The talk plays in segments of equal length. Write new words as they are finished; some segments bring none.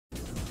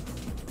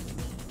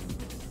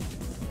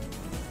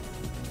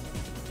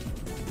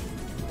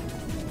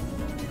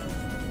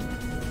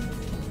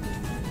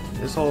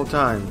This whole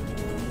time.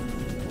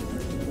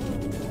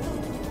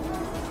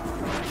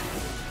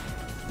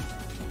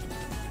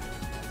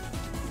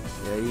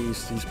 Yeah, he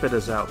spit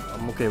us out.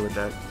 I'm okay with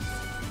that.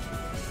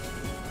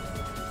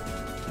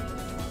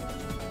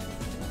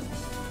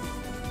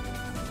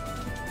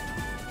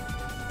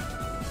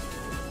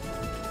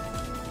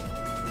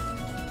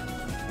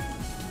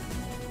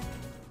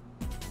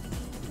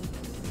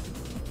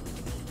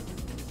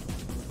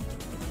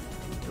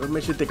 What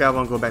makes you think I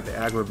want to go back to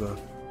Agrabah?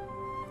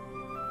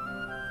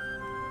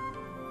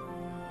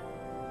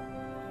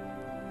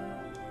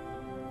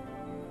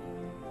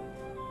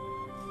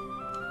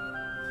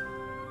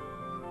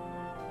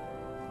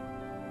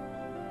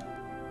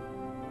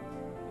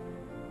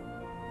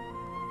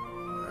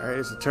 Alright,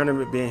 it's a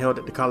tournament being held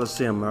at the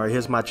Coliseum. Alright,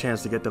 here's my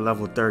chance to get to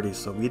level 30.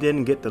 So we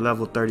didn't get to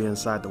level 30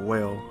 inside the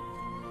whale.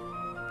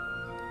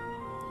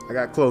 I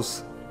got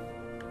close.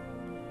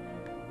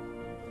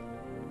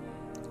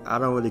 I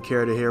don't really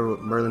care to hear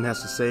what Merlin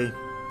has to say.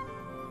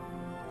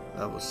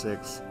 Level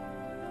 6.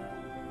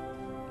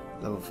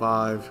 Level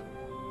 5.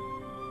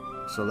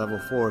 So level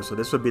 4. So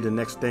this would be the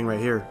next thing right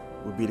here.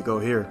 Would be to go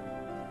here.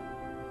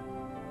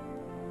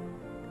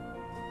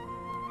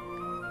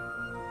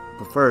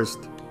 But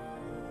first,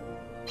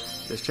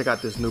 let's check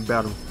out this new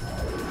battle.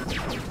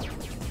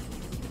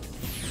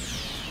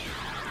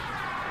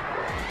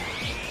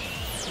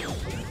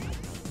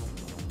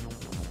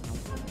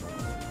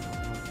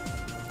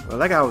 Well,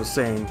 like I was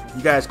saying,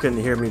 you guys couldn't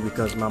hear me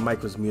because my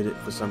mic was muted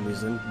for some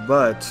reason,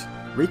 but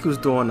Riku's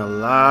doing a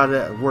lot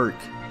of work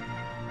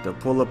to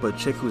pull up a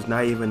chick who's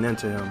not even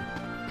into him.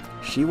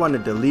 She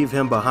wanted to leave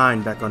him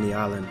behind back on the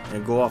island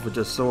and go off with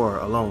just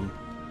Sora alone.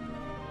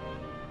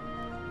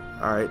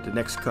 Alright, the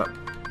next cup.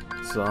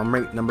 So I'm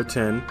ranked number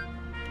 10.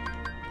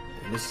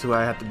 And this is who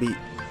I have to beat.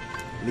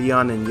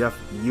 Leon and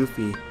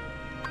Yuffie.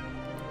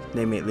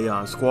 Name it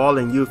Leon. Squall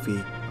and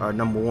Yuffie are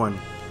number 1.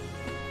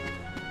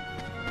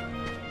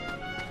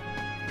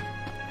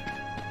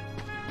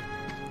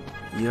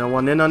 You don't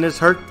want in on this,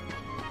 Herc?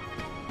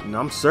 You know,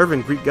 I'm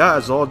serving Greek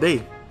gods all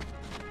day.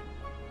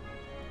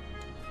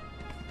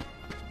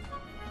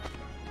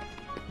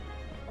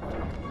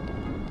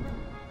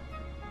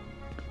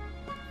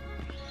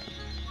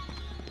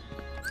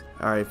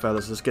 Alright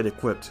fellas, let's get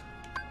equipped.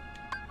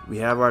 We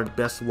have our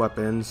best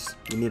weapons.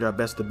 We need our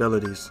best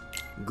abilities.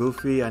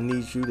 Goofy, I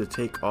need you to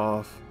take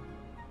off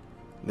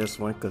this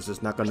one because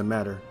it's not going to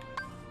matter.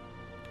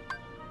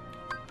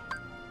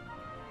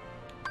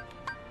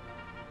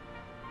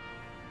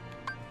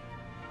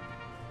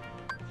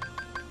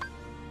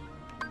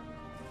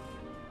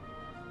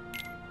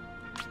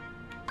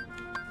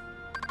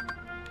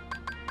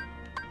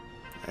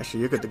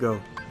 Actually, you're good to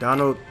go.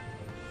 Donald,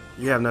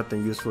 you have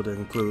nothing useful to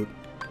include.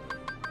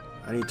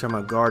 I need to turn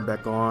my guard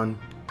back on.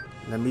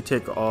 Let me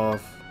take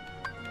off.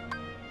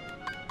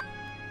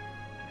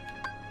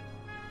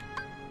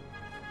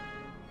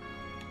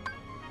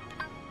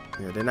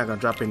 Yeah, they're not gonna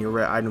drop any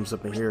red items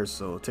up in here,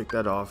 so take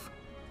that off.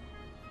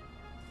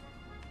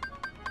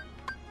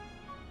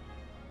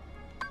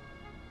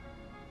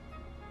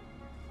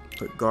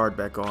 Put guard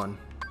back on.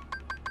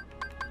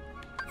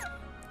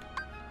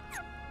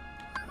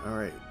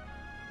 Alright.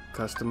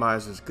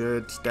 Customize is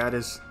good.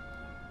 Status.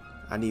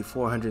 I need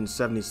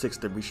 476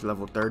 to reach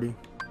level 30.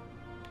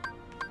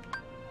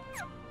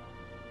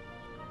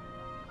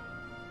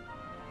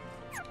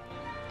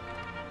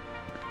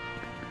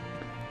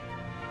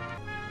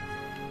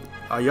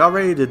 Are y'all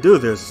ready to do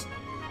this?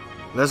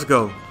 Let's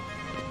go.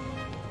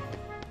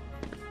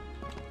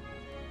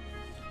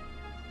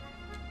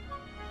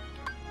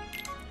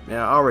 Man,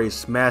 I already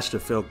smashed the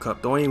Field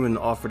Cup. Don't even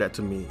offer that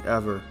to me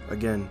ever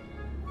again.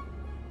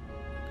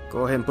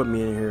 Go ahead and put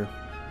me in here.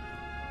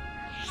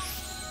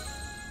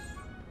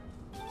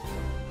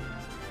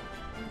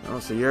 Oh,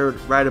 so you're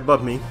right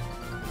above me.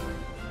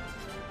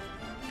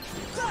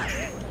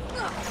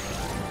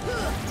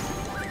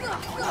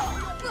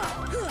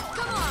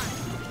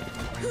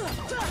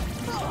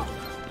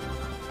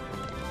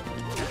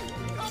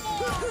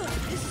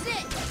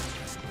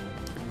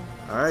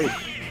 Alright.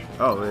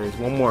 Oh, there's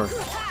one more.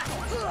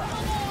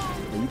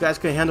 You guys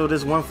can handle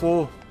this one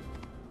full?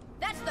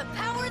 That's the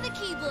power of the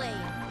Keyblade.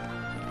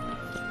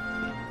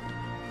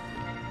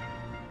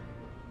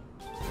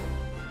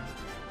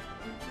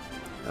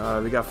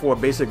 We got 4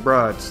 basic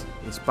broads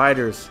and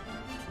spiders.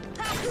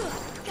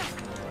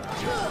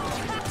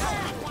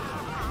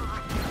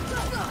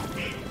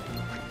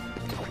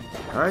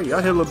 Alright,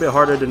 y'all hit a little bit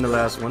harder than the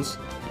last ones.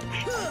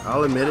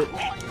 I'll admit it.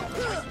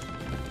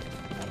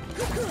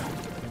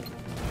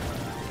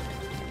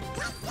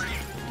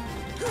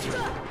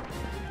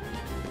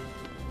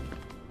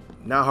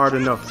 Not hard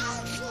enough.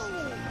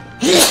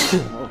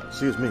 Oh,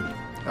 excuse me.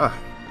 Ah.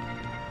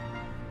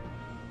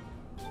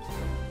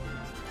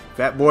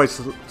 Fat boy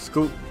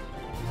scoop.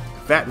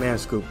 Fat man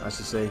scoop, I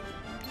should say.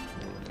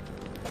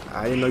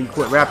 I didn't know you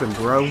quit rapping,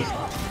 bro.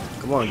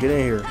 Come on, get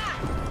in here.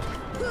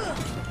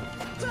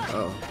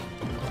 Oh.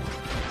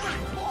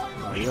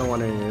 Oh, you don't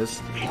want any of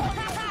this.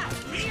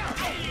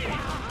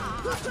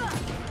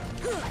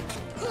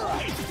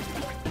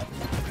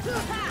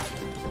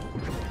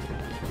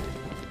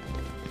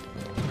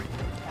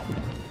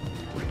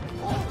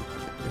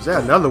 Is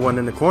that another one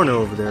in the corner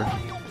over there?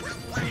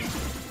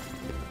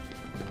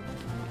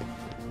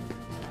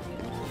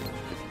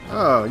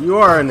 Oh, you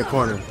are in the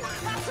corner.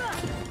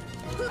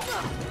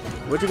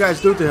 What'd you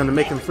guys do to him to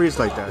make him freeze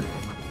like that?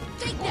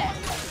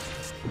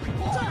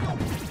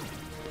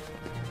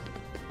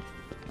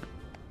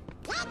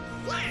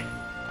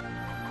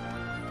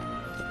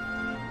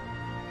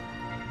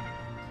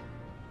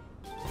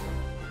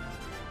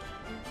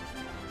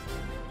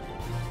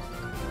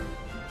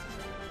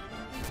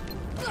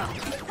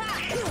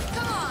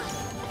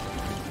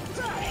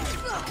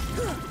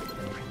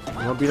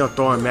 There won't be no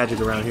throwing magic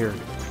around here.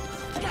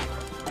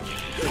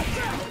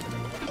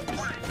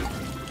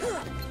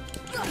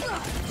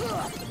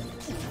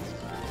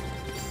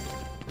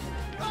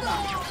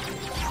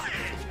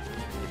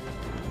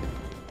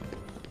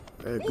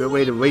 A good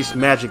way to waste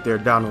magic there,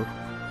 Donald.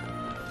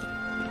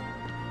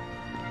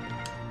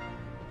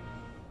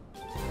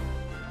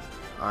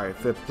 Alright,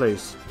 5th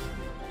place.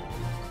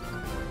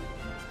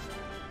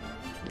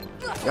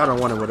 Y'all don't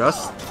want it with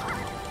us.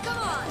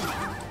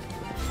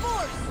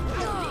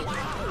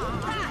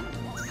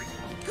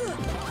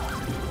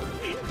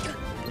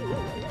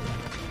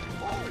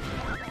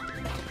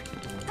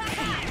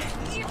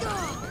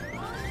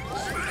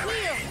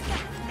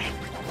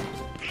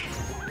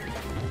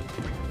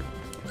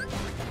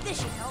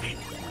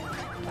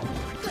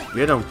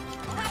 Get him.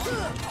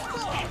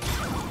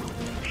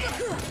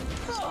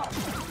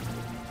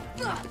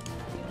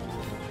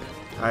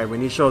 Alright,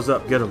 when he shows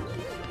up, get him.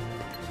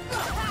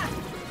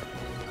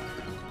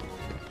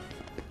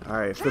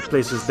 Alright, 5th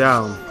place is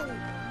down.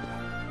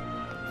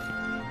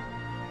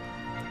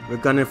 We're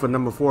gunning for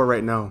number 4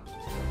 right now.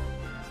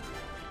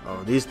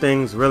 Oh, these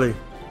things, really?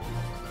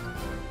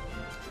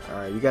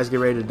 Alright, you guys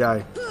get ready to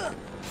die.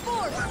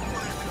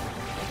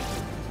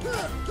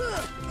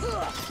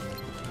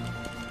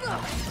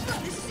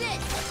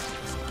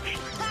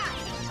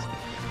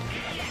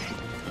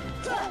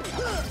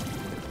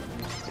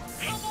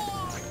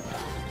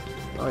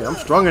 Oh yeah, I'm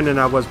stronger than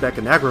I was back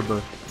in Agrabah.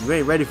 You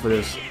ain't ready for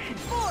this.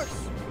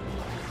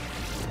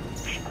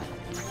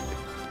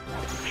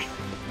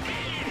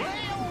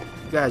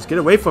 You guys, get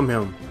away from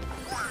him.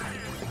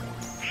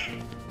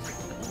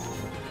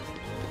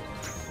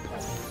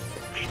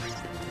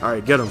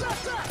 Alright, get him.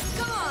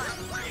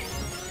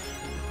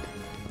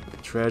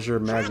 Treasure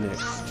magnet.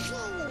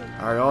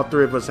 Alright, all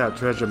 3 of us have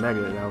treasure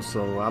magnet now,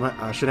 so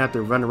I shouldn't have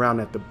to run around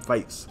at the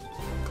fights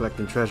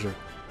collecting treasure.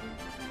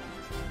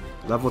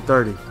 Level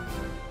 30.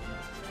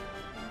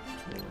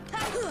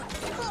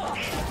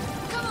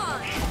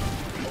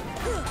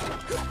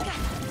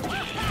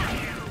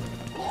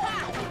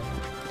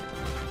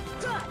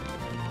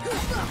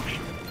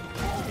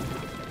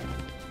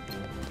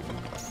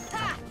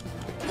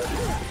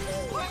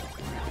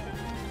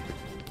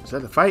 Is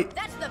that the fight?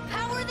 That's the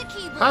power of the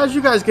keyblade. How did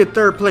you guys get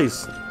 3rd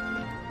place?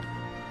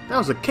 That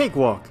was a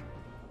cakewalk.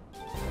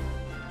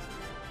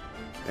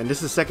 And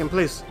this is 2nd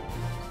place.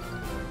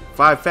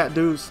 5 fat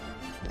dudes.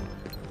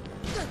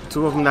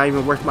 2 of them not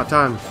even worth my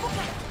time.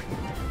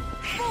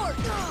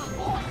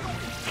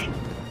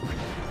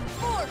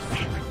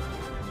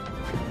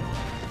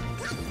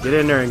 Get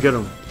in there and get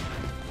them.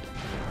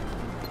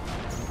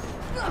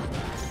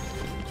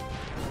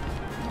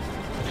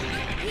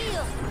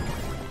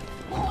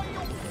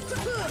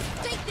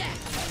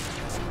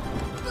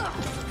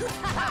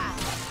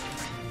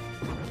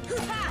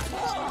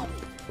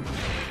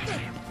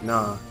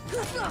 Nah.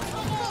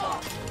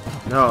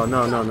 No.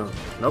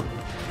 Nope.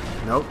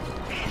 Nope.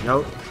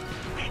 Nope.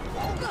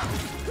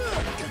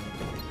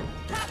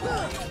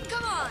 Come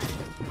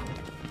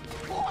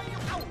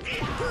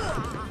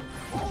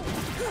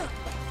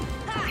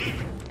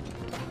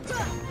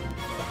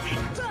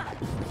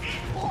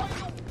on.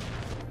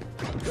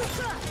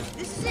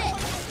 This is it.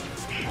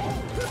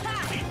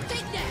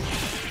 Take that.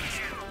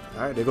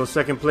 Alright, there goes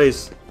 2nd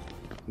place.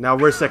 Now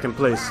we're 2nd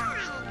place.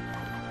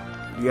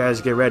 You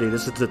guys get ready.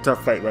 This is the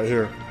tough fight right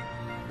here.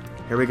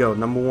 Here we go.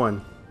 Number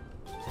 1.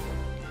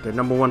 They're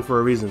number 1 for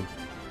a reason.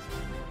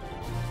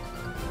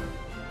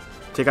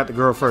 Take out the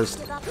girl first.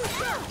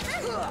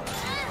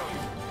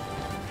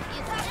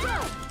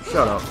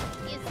 Shut up.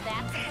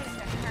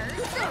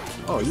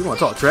 Oh, you want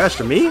to talk trash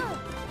to me?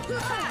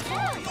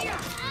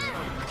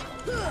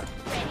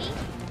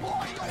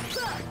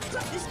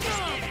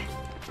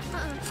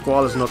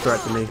 Squall is no threat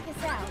to me.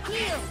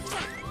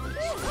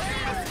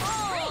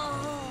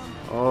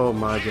 Oh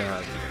my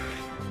god.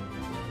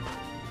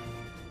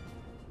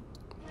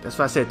 That's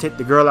why I said take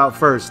the girl out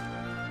first.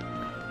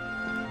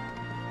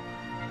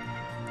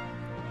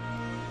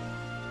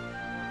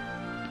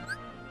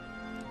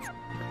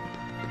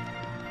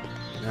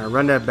 Now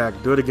run that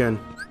back. Do it again.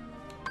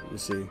 Let me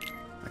see.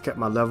 I kept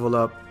my level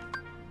up.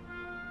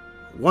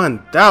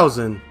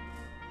 1,000.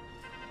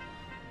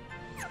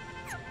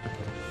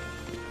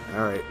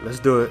 Alright, let's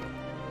do it.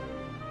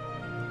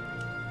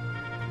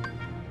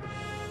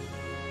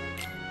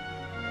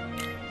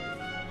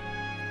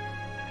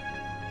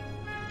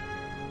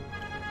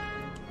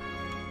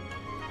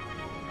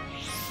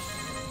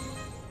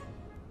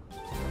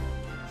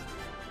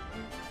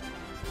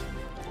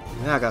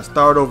 Now I got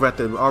started over at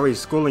the already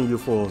schooling you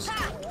fools. I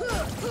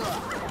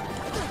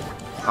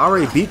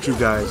already beat you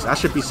guys. I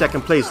should be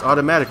second place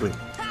automatically.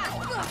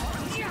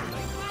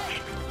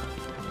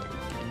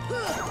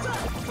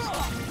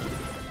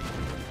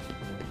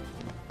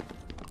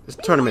 This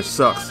tournament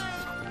sucks.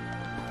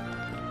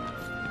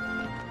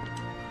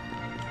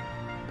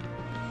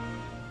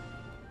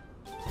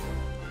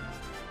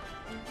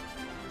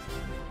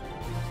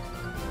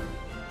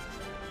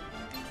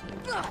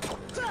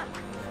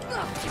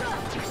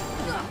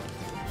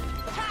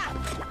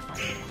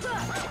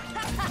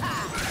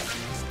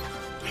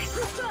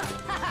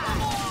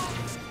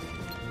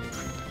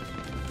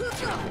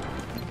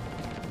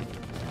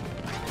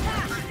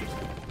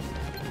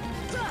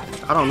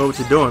 I don't know what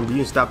you're doing, but you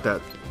can stop that.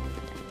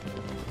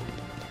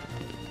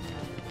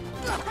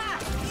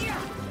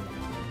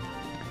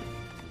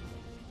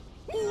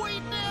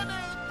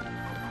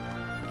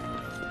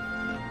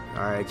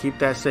 Alright, keep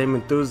that same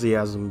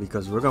enthusiasm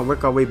because we're gonna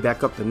work our way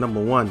back up to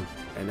 #1,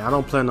 and I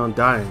don't plan on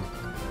dying.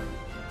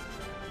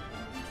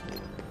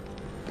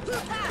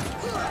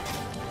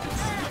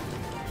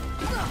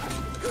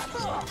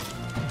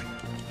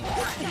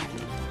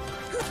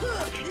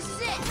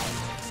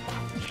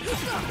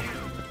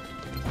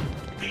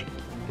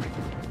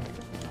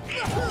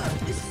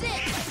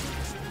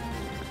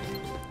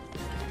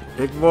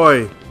 Big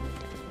boy.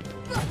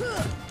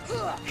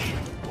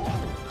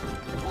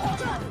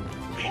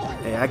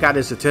 Hey, I got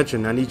his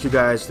attention. I need you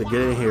guys to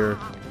get in here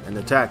and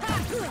attack.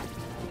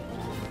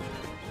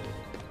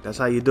 That's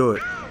how you do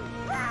it.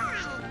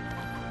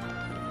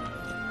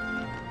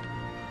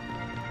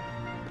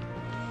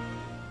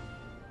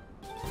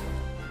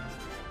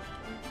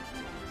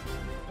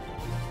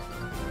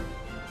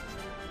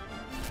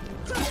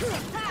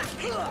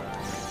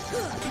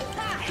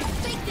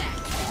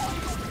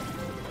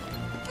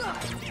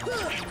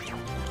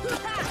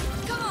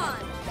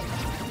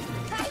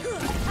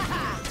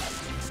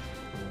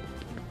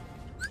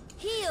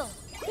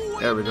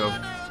 There we go.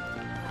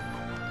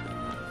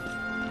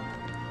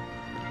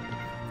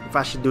 If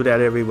I should do that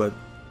every, what,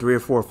 3 or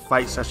 4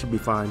 fights, I should be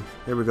fine.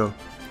 Here we go.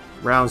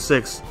 Round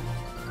 6.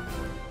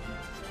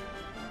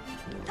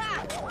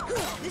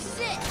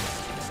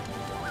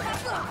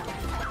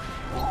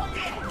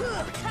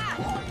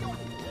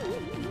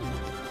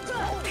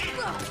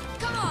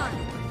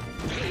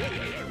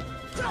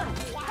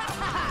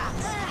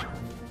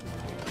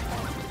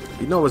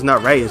 You know what's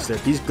not right is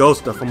that these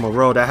ghosts are from a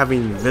world I haven't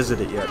even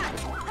visited yet.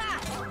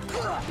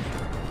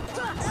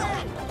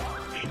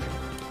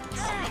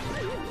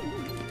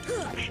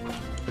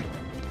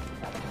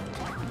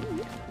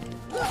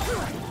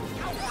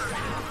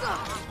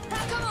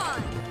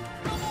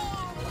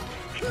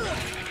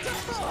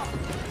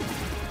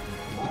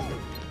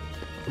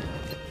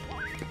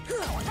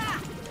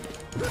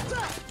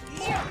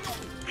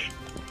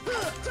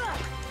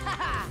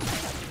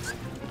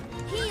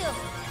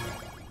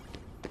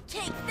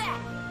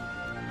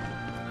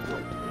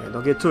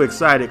 Don't get too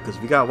excited because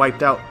we got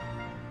wiped out.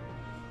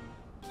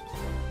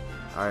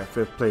 Alright,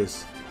 5th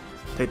place.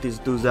 Take these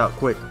dudes out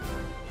quick.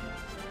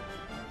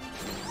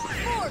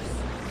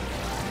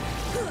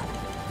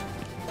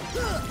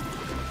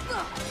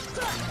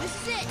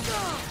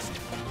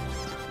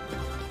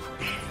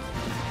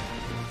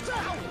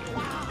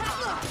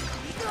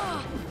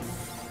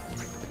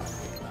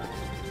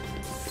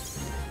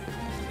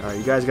 Alright,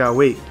 you guys gotta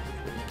wait.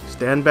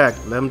 Stand back.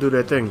 Let them do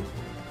their thing.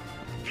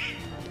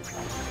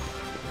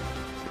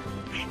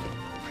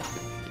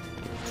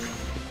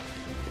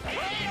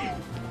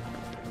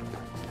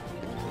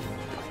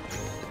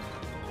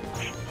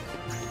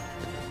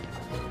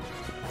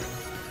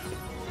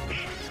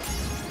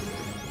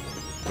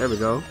 There we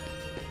go.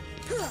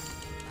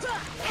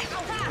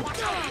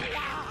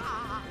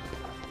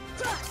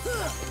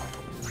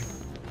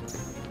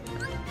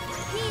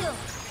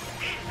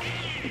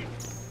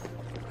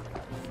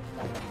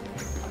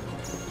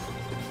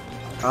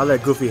 I'll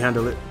let Goofy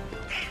handle it.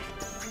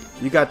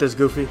 You got this,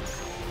 Goofy.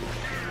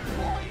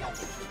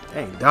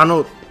 Hey,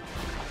 Donald.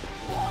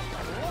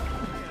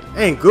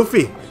 Hey,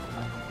 Goofy.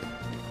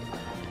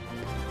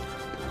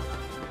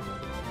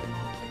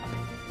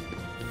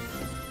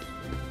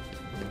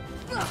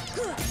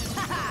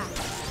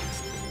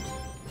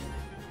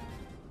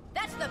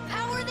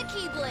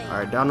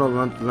 Alright,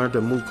 Donald learned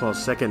a move called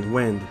Second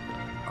Wind.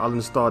 I'll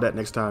install that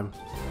next time.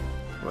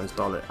 Or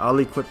install it. I'll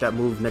equip that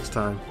move next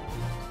time.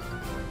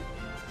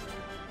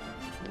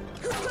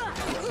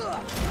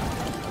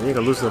 And you're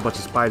gonna lose to a bunch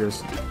of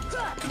spiders.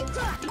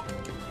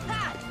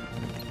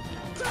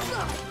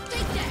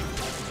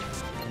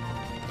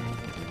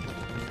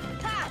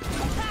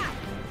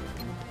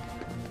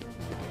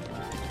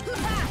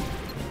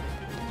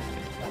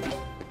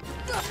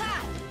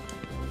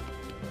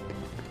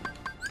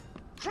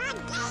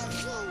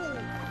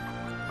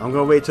 I'm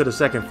gonna wait till the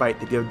second fight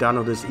to give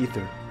Donald this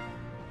ether.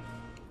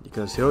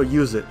 Because he'll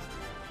use it.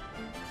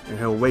 And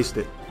he'll waste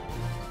it.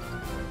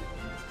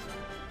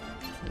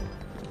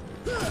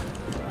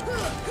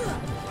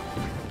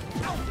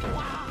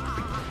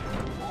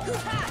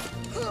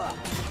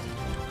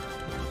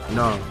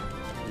 No.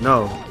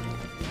 No.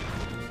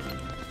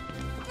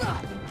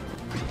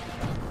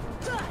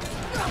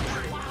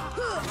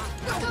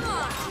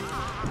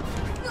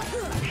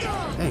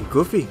 Hey,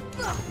 Goofy,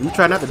 you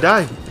try not to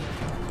die.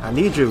 I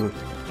need you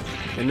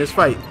in this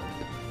fight.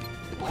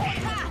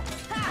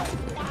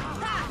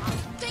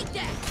 Take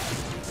that.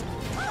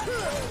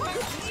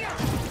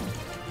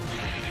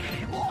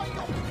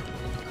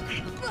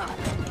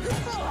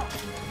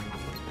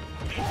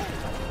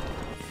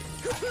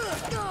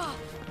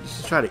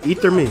 Just try to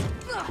ether me.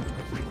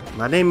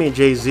 My name ain't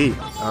Jay-Z,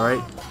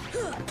 alright?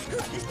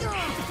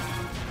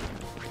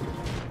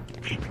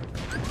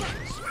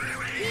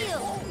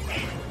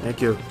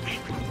 Thank you.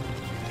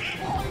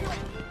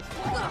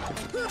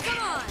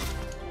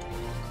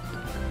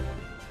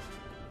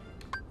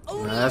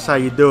 Now that's how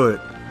you do it.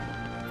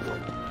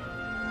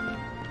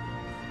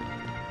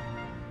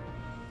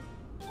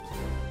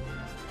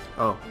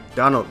 Oh,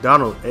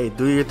 Donald, hey,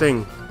 do your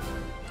thing.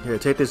 Here,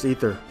 take this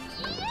ether.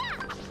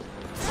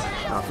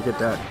 Oh, forget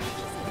that.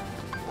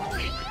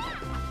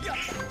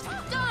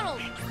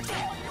 Donald.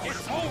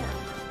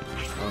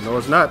 Oh, no,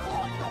 it's not.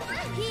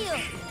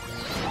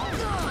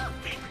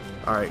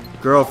 Alright,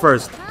 girl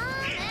first.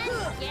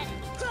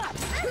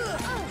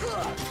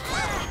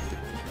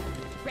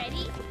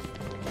 Ready?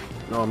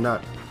 No, I'm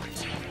not.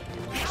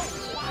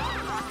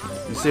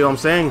 You see what I'm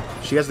saying?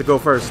 She has to go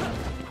first.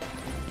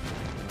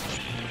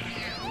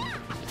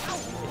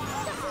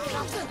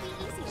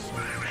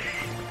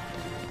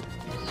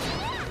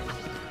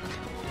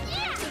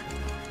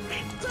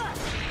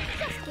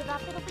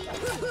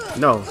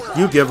 No,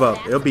 you give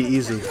up. It'll be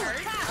easy.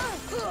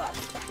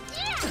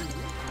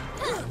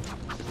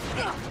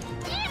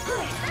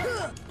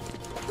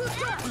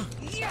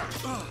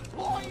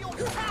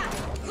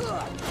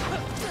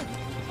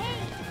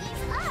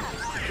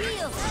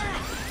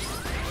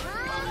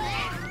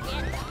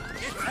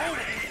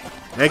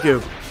 Thank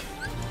you.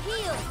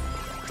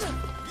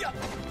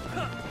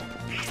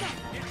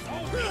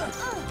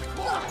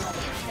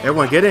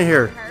 Everyone get in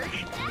here.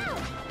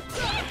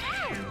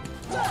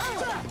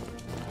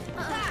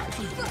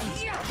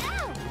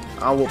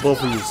 I'll whoop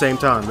both of you at the same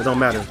time. It don't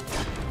matter.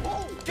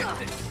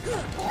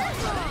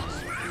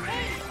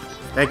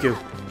 Thank you.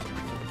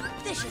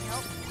 This should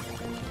help.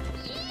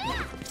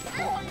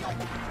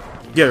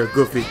 Get her,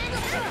 Goofy.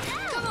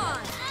 Come on.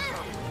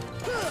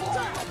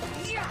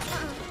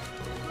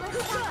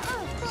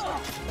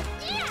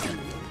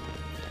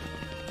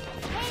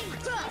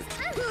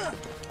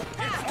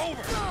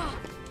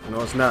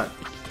 No, it's not.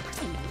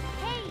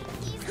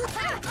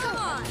 Come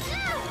on.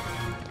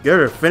 Get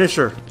her. Finish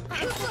her.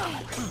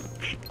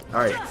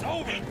 Alright.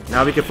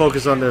 Now we can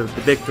focus on the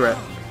big threat.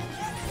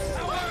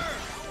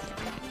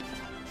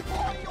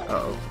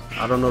 Uh-oh.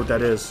 I don't know what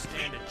that is.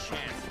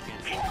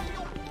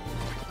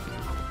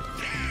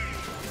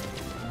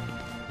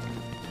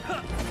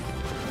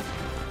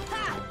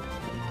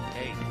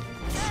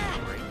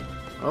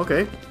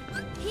 Okay.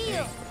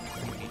 Heal.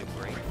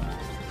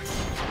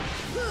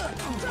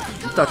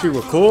 You thought you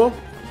were cool?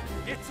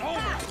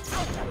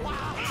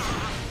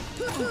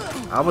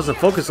 I wasn't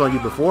focused on you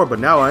before, but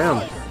now I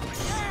am.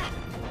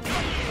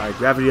 Alright,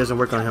 gravity doesn't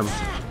work on him.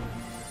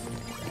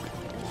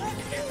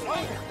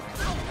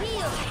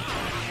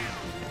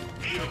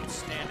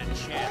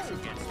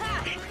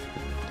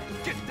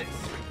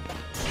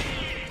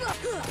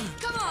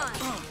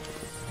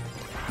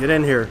 Get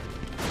in here.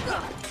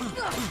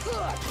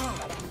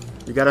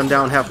 You got him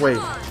down halfway.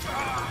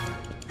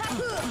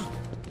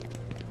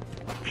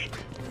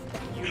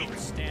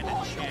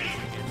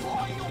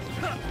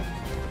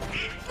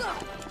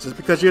 Just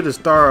because you're the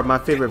star of my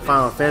favorite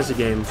Final Fantasy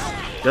game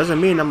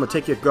doesn't mean I'm gonna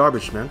take your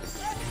garbage, man.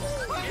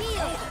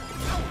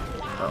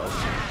 Uh-oh.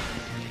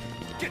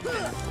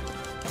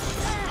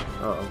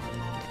 Uh-oh.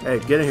 Hey,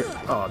 get in here.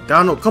 Oh,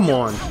 Donald, come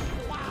on.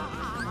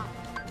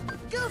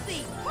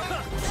 Goofy.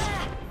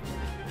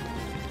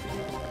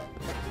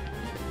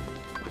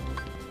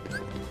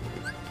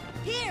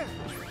 Here.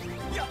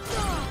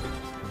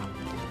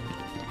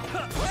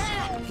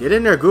 Get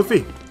in there,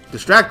 Goofy.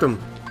 Distract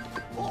him.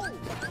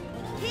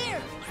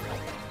 Here.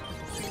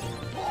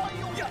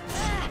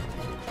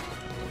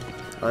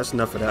 Oh, that's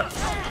enough of that.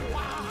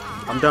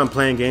 I'm done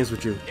playing games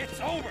with you.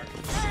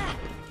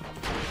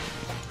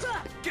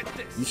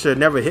 You should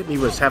never hit me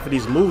with half of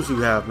these moves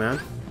you have,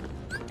 man.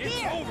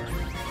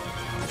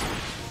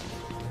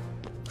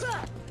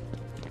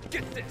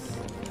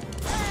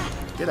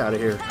 Get out of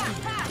here.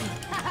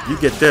 You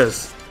get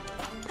this.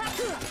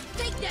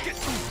 Take that.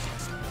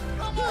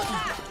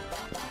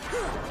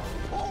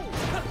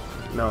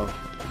 No.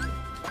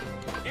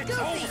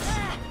 Goofy.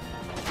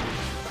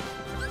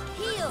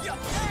 Heal.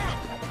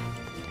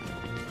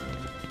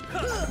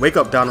 Wake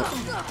up, Donald.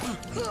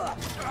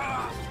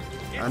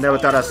 I never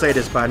thought I'd say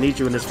this, but I need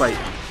you in this fight.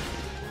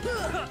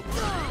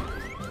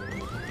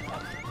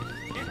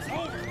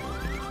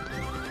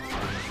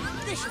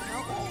 This should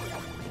help.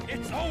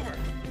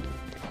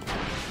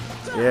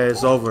 Yeah,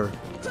 it's over.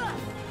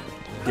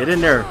 Get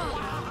in there.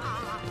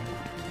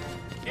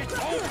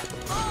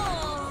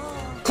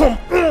 Come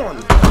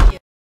on!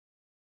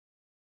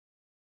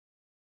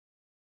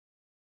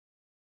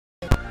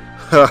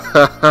 Ha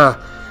ha ha.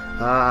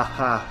 Ha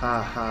ha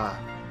ha ha.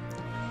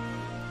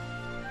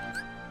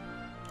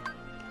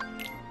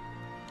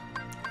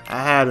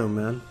 I had him,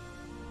 man.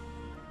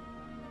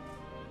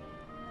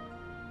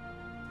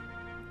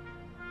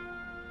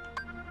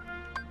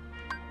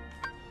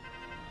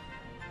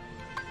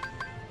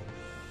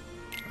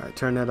 Alright,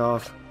 turn that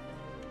off.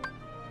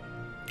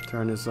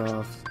 Turn this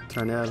off.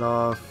 Turn that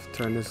off.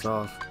 Turn this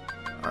off.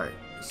 Alright,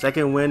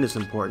 second wind is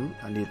important.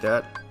 I need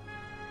that.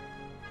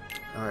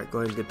 Alright, go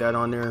ahead and get that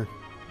on there.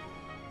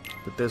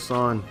 Put this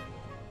on.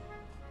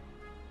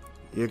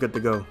 You're good to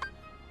go.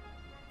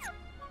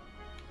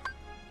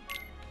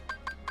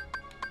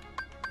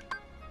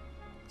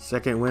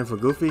 Second wind for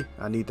Goofy.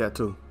 I need that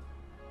too.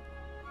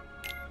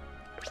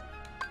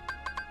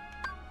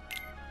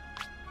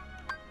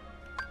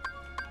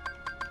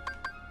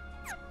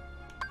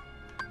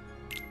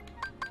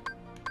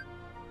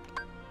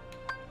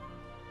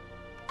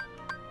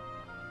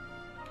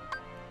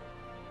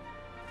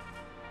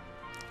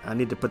 I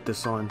need to put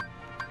this on.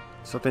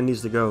 Something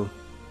needs to go.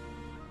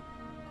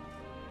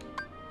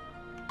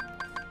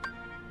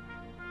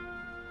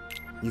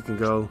 You can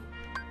go.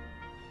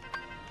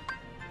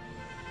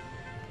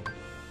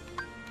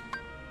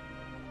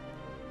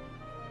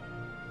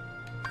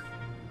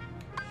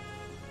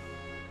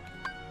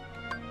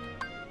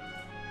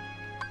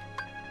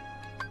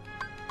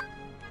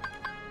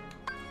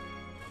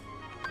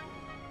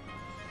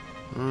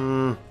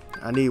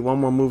 I need one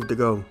more move to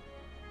go.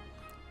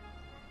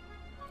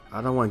 I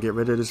don't want to get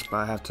rid of this, but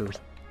I have to.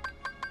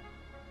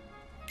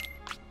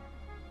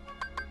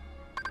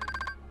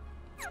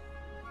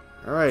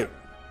 Alright.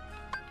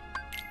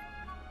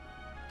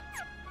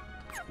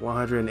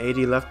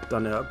 180 left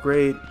on the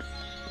upgrade.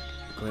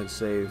 Go ahead and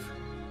save.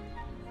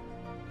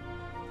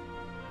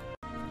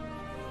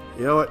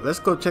 You know what? Let's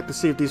go check to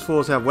see if these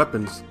fools have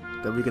weapons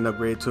that we can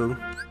upgrade to.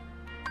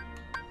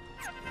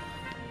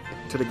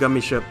 To the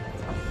gummy ship.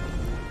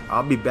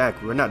 I'll be back.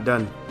 We're not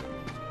done.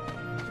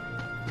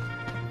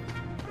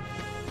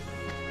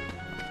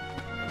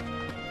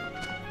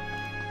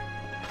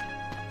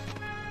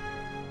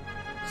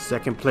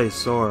 Second place,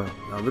 Sora.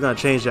 We're gonna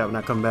change that when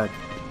I come back.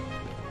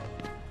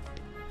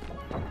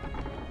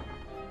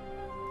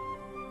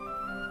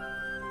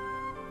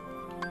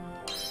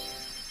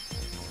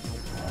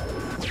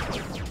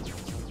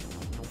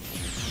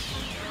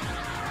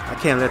 I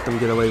can't let them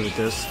get away with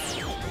this.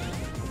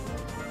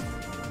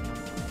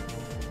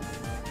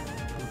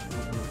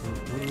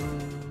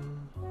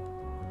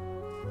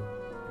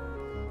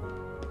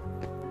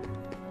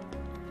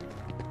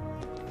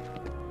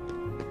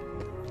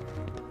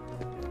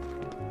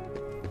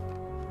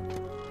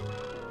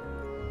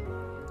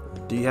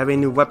 Do you have any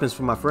new weapons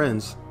for my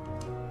friends?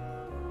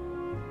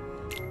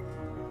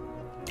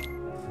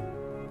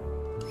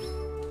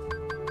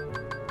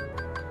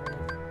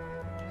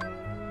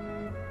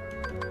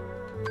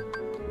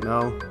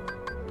 No?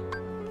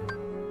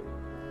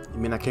 You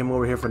mean I came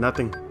over here for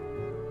nothing?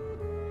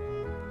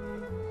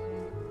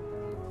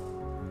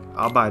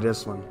 I'll buy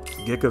this one.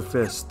 Giga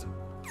Fist.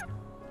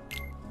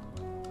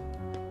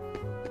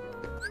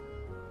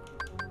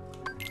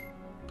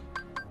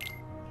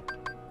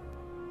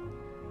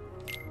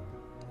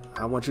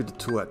 I want you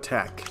to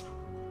attack.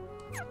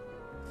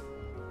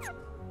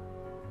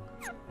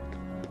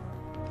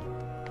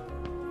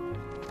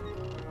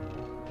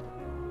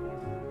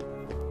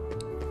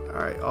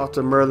 Alright, off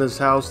to Merlin's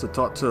house to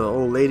talk to the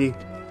old lady.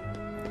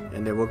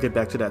 And then we'll get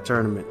back to that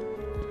tournament.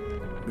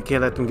 We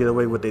can't let them get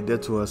away with what they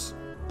did to us.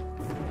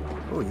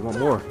 Oh, you want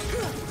more?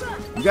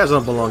 You guys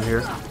don't belong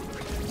here.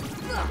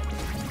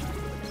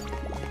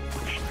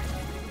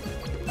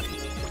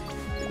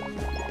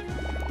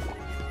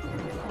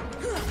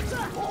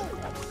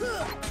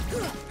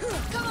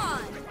 Come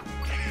on.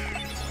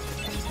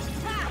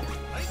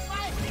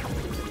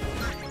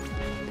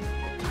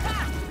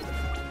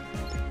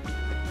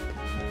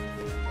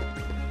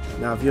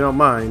 Now, if you don't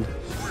mind,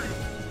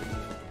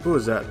 who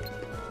is that?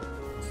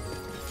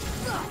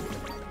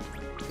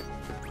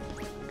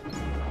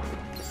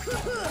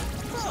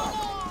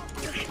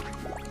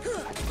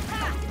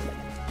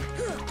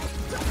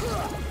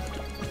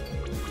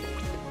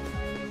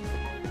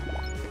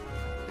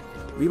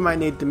 We might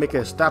need to make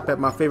a stop at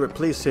my favorite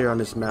place here on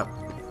this map.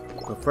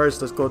 But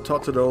first, let's go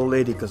talk to the old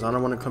lady because I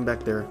don't want to come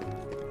back there.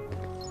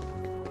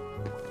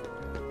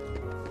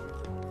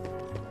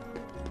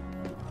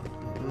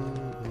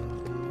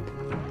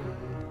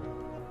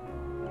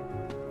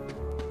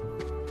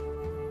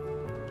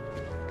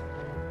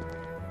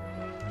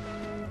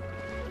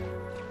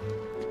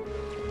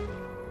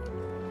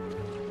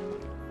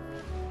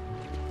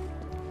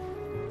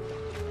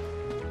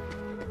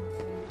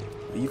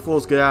 You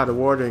fools get out of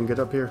the water and get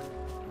up here.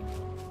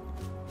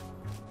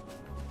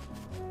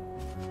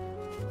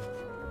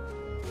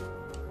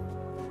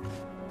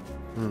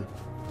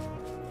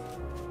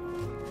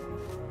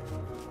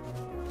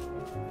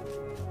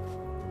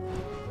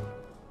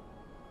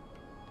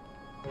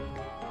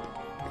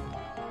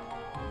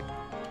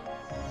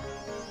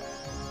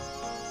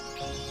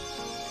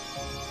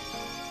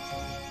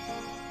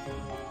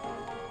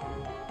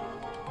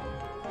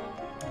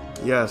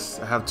 Yes,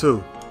 I have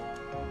two.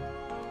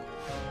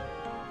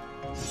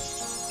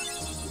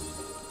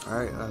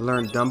 Alright, I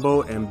learned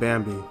Dumbo and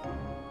Bambi.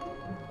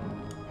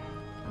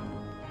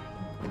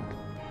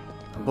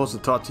 I'm supposed to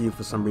talk to you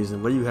for some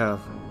reason. What do you have?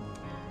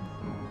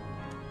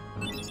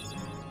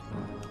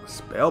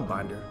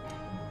 Spellbinder.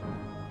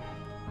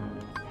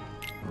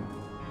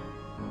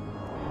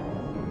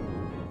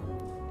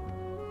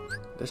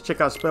 Let's check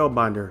out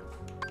Spellbinder.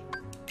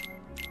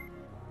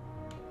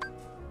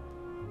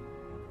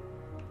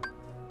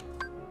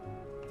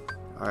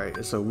 Alright,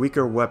 it's a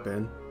weaker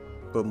weapon,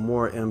 but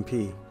more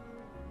MP.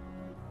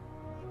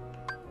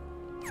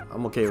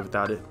 I'm okay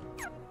without it.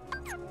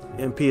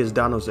 MP is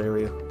Donald's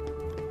area.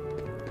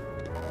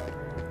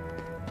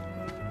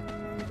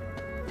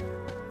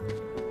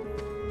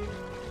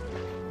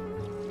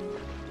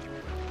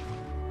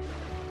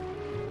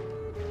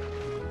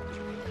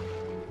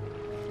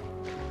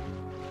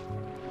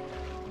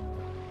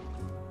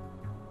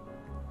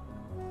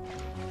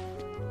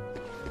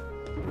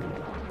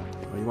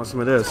 Oh, you want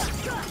some of this?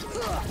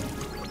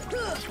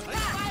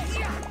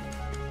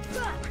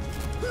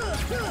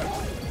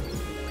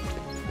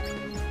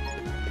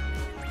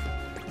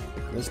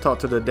 Let's talk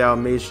to the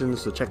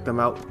Dalmatians to check them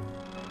out,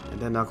 and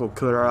then I'll go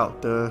clear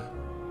out the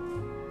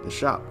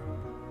shop.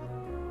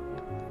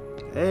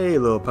 Hey,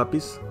 little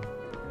puppies.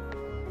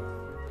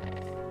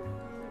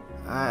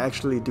 I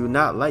actually do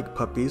not like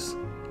puppies,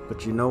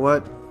 but you know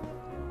what?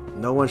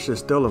 No one should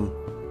steal them.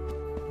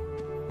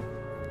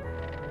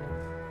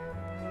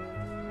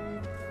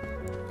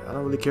 I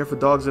don't really care for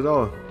dogs at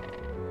all.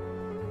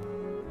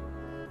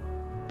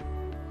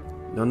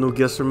 No new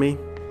gifts for me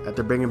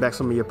after bringing back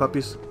some of your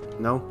puppies?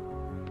 No?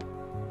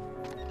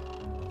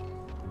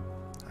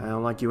 I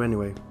don't like you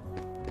anyway.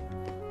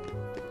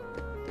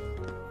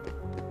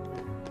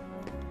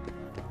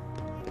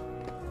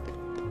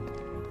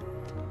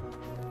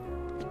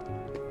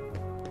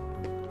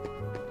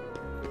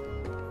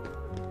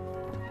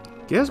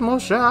 Gizmo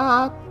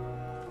shop!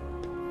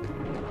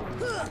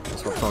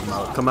 That's what I'm talking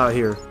about. Come out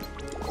here.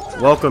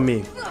 Welcome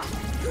me.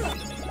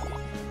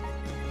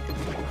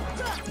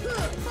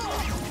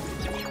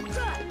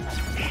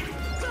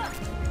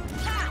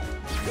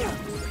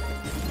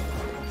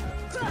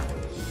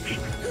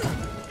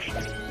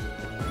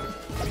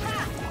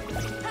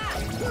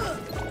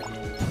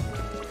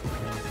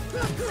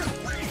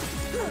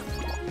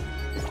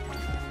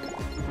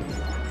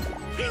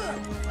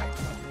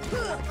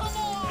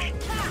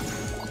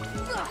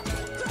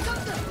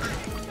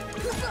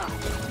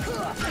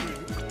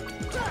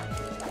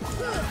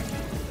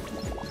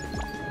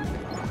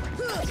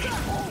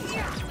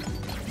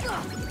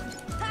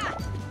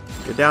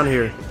 Get down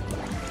here.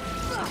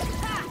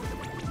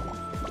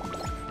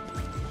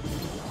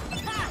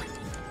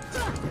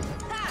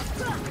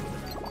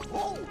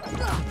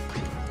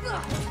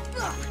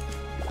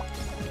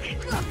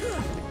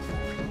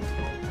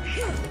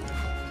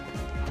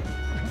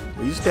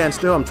 Will you stand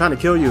still? I'm trying to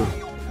kill you.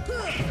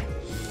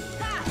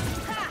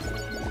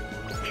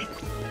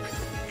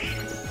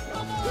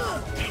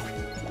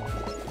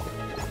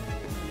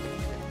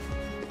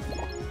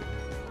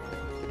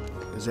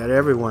 Is that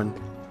everyone?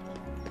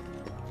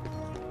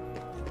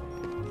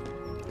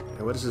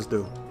 And what does this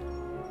do?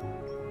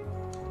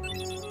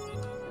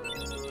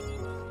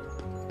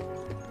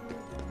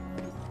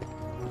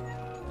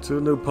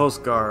 Two new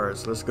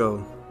postcards. Let's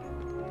go.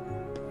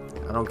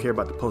 I don't care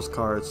about the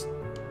postcards.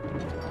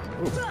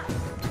 Ooh.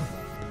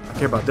 I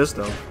care about this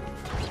though.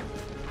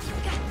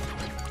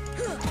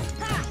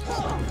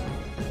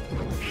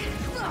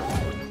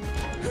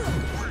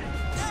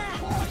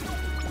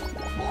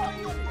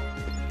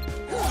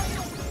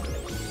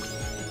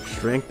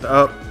 Strength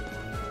up.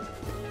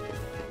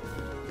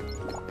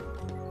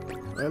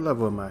 What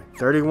level am I?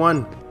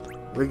 31.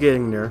 We're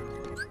getting there.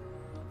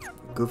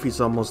 Goofy's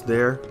almost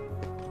there.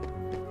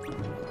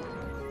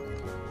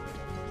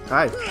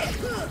 Hi.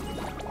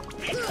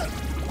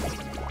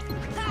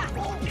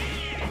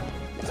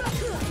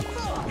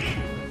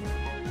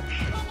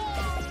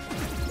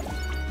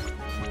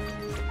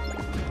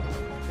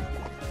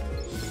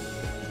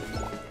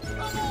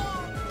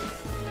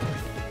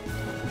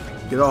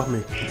 Get off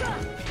me.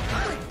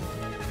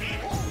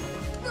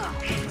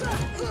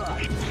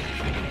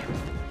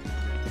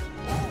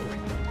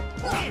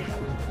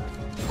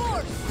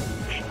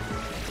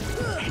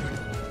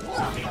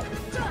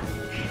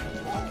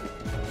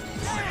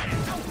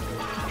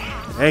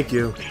 Thank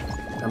you.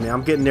 I mean,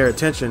 I'm getting their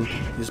attention.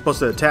 You're supposed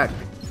to attack.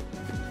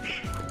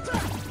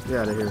 Get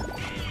out of here.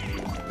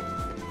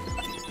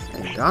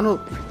 Hey,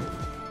 Donald.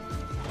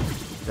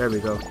 There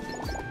we go.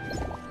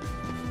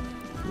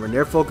 When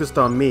they're focused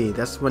on me,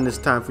 that's when it's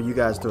time for you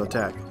guys to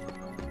attack.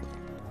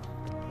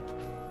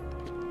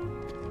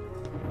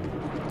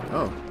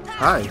 Oh,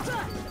 hi.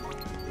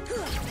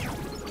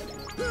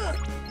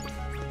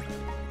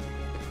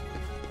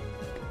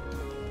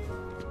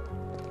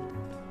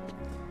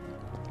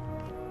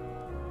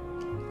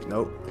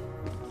 Nope.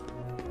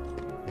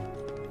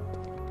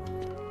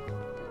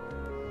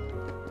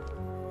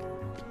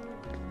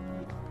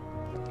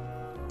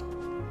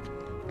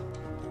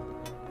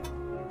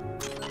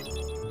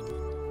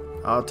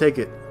 I'll take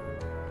it.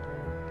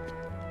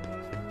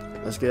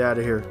 Let's get out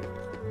of here.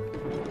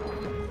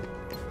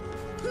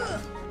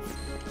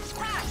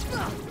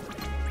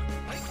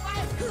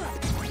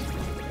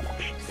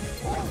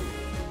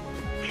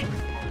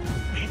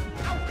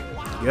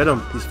 Get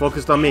him. He's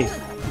focused on me.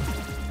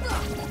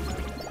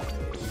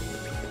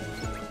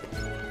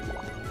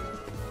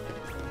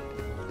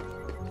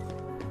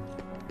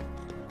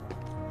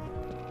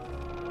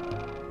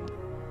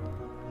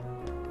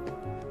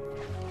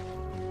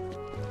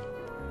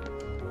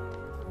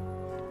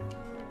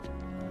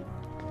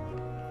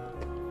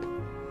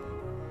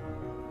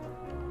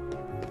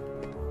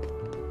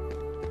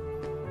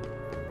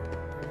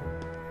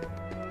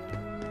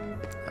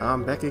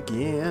 I'm back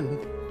again.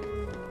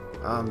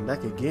 I'm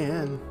back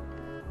again.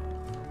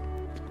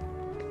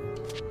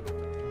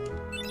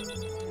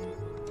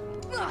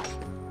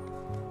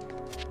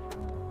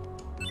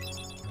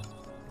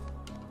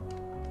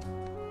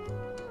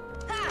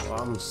 Oh,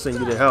 I'm gonna send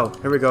you to hell.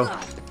 Here we go.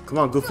 Come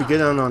on, Goofy,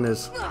 get in on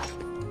this.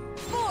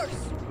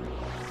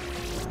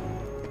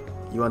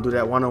 You wanna do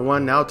that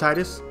one-on-one now,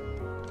 Titus?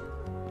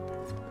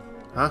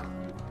 Huh?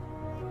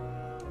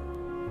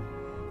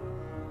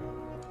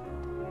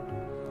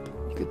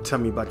 You could tell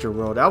me about your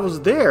world. I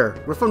was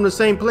there. We're from the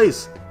same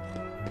place.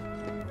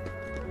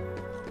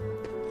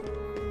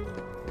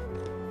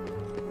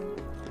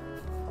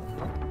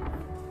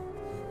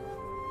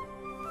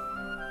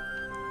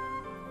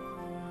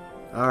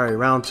 Alright,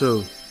 round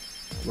 2.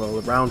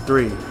 Well, round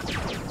 3.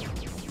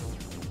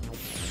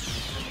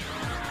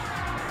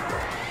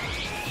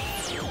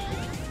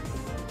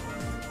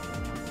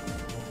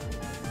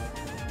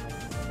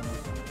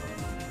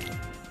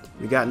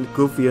 We got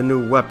Goofy a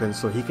new weapon,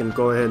 so he can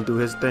go ahead and do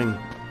his thing.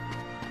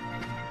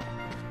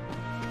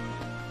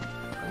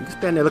 You can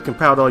stand there looking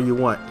proud all you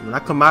want. When I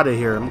come out of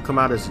here, I'm gonna come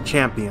out as a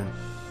champion.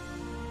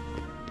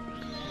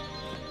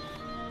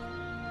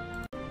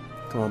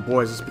 Come on,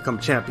 boys, let's become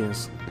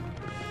champions.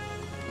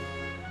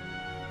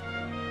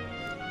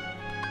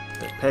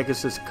 The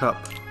Pegasus Cup.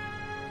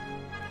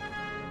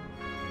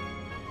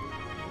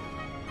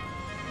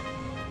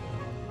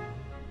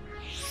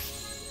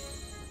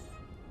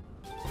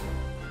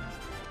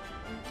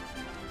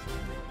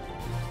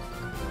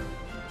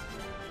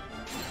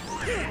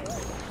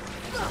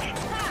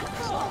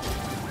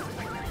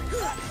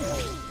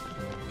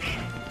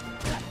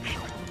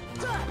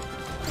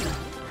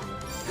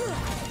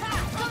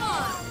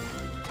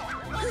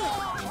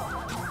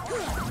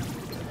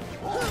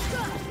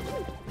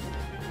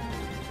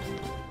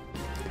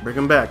 Bring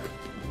him back.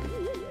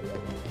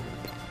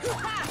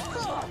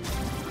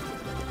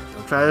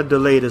 Don't try to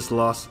delay this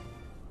loss.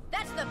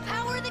 That's the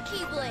power of the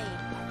Keyblade.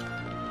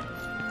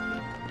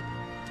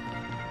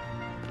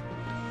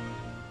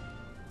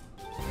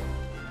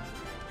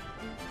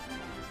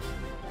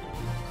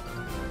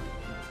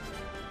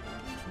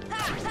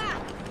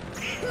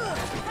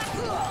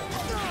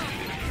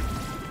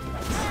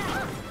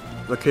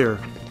 Look here.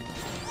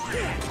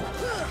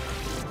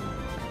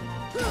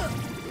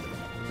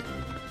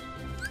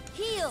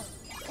 Heal.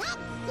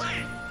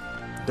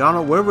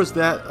 Donald, where was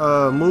that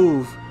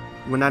move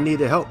when I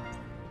needed help?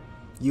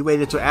 You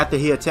waited till after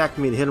he attacked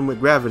me to hit him with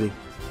gravity.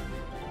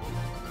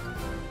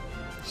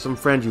 Some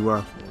friend you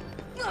are.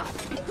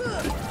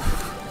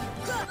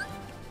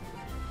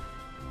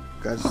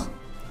 Guys,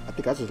 I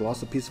think I just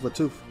lost a piece of a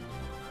tooth.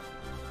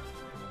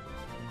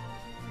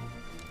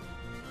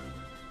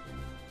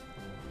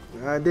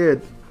 I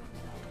did.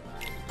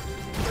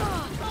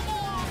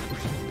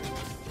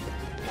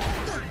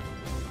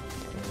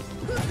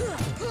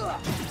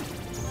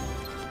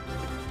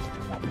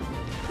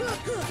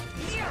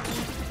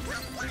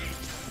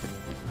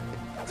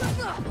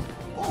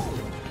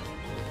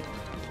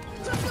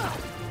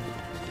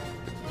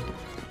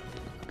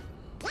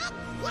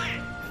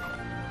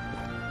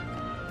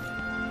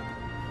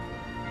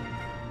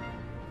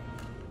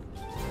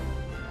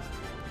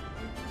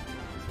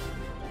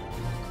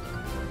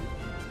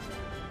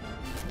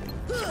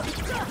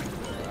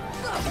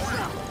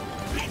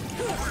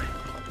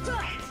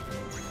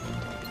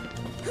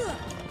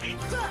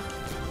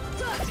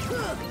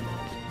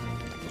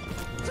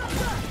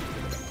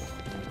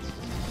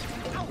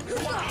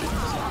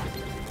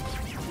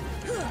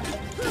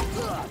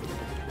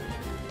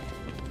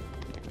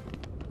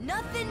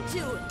 Nothing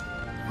to it.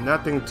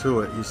 Nothing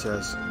to it, he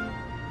says.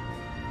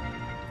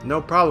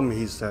 No problem,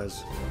 he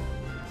says.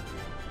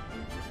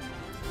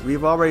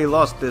 We've already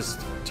lost this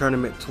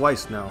tournament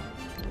twice now.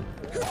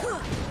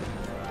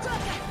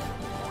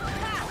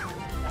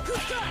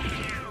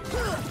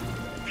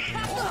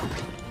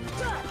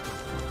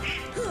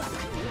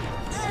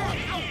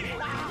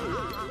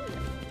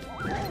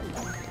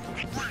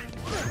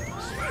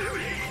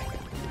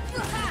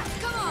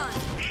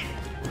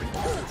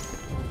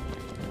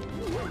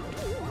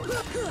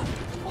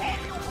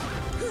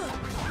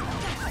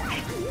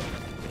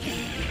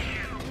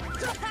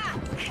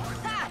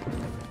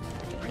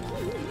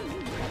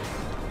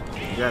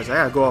 Guys, I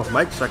gotta go off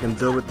mic so I can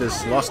deal with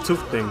this lost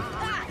tooth thing.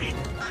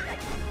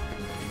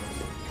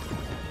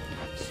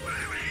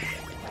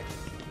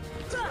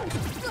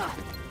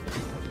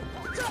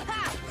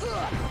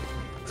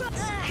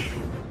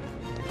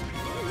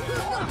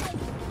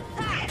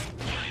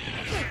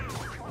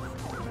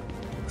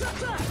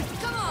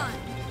 Come on.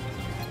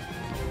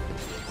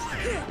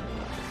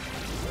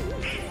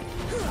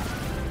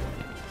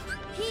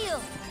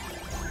 Heal.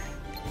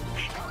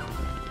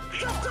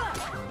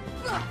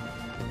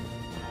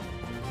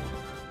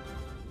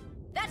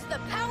 That's the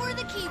power of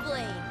the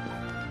Keyblade.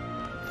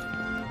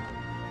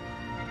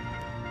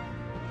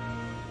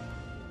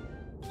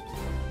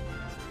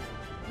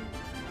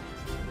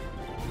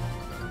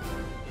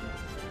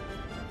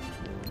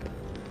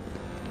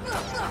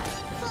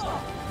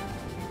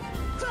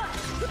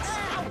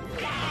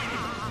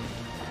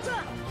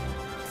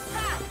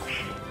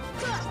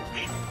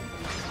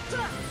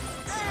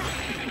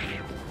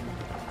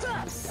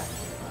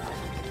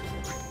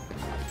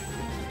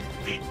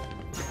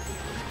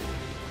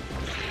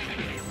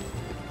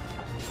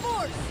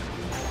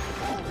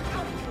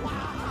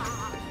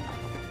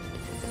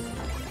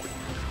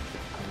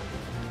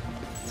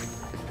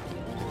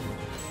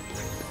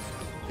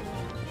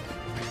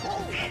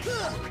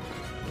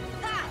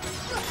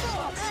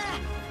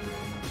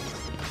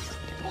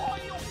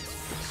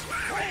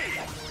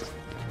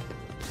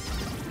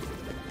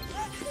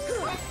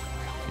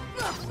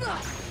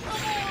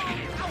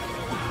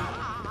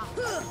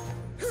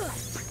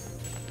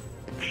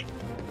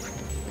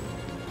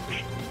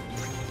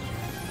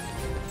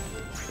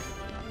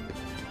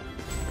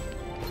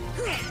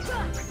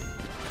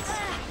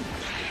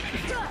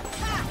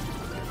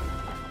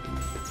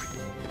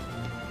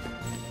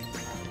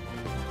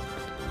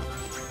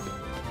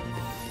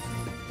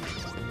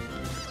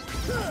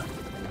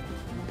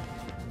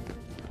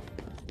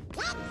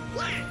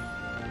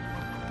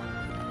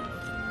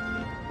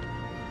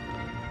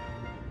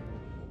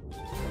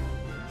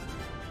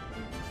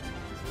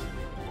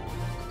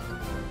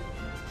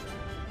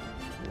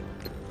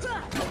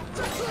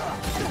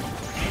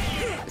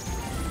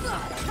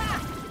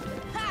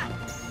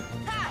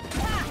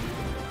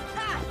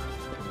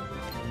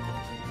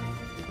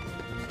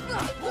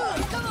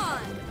 Come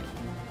on.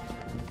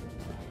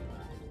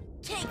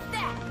 Take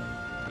that.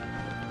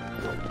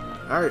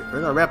 Alright,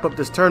 we're gonna wrap up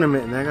this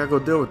tournament and I gotta go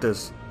deal with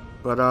this.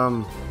 But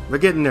we're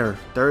getting there.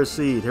 Third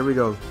seed, here we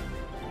go.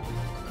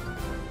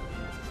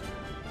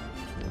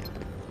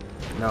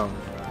 No.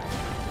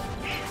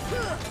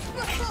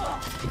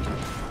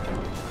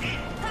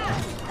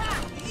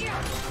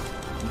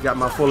 You got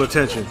my full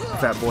attention,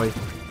 fat boy.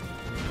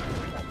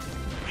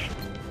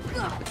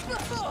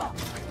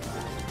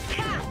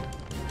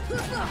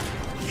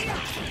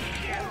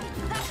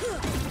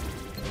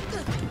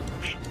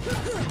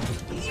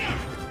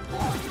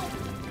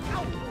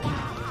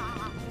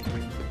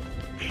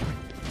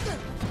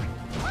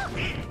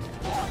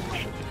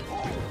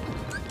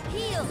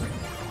 Heal.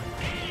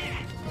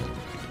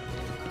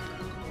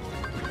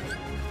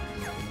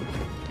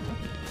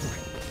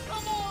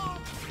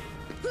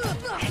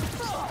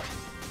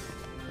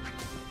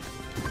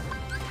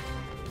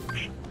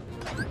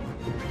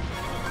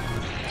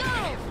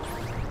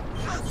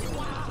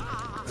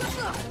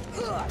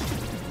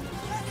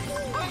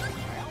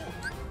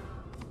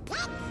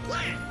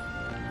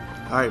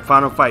 Alright,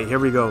 final fight. Here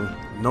we go.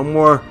 No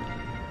more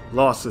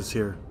losses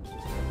here.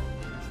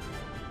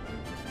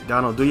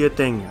 Donald, do your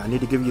thing. I need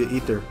to give you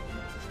ether.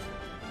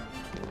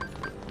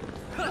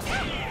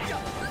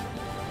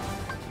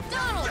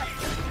 Donald.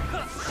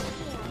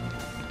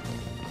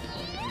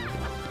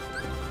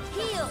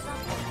 Heal.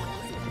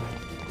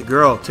 The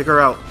girl, take her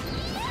out.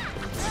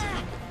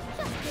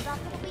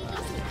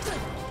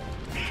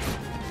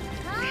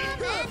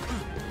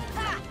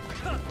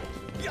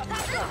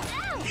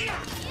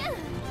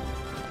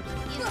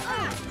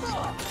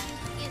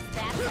 Is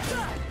that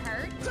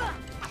hurt?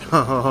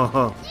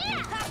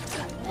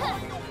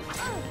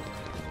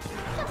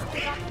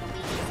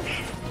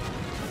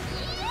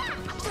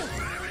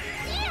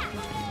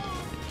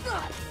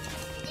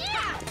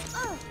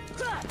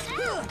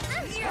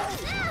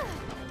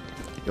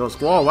 Yo,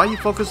 Squall, why you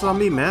focusing on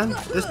me, man?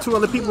 There's 2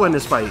 other people in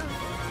this fight.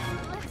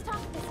 Let's talk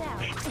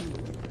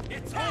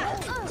this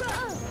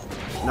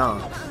out. No.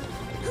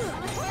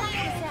 Let's talk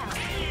this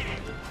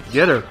out.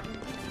 Get her.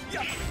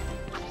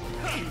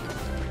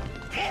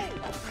 Hey,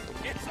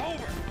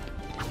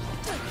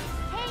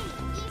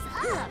 ease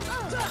up.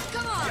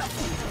 Come on.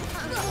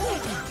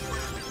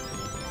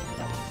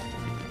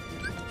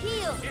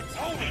 Heal.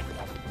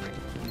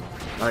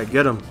 Alright,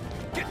 get him.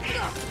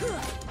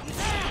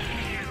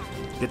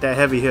 Get that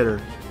heavy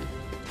hitter.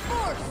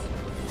 Force.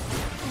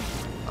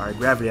 Alright,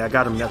 gravity, I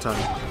got him that time.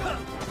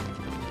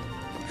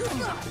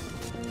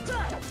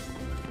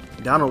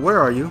 Donald, where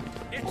are you?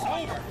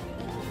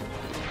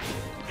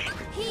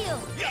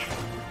 Heal.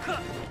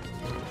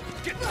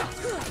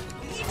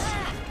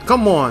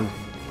 Come on.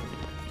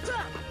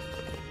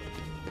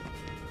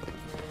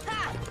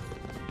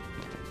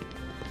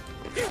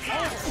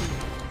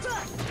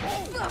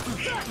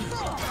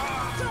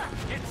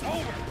 It's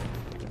over.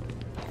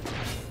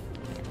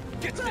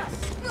 Get this.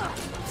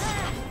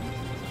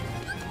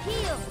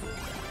 Heal.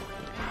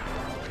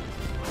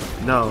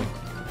 No.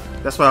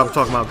 That's what I'm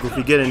talking about,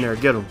 Goofy. Get in there.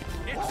 Get him.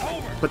 It's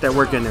over. Put that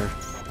work in there.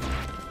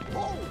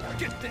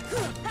 Get this.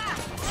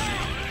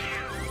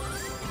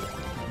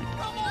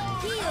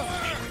 Heal.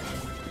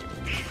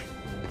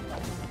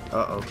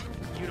 Uh-oh.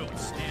 You don't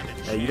stand a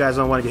chance. Hey, you guys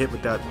don't want to get hit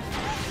with that.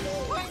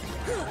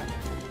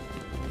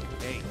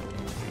 Hey, you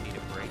need a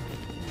break.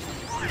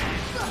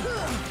 Come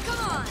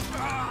on.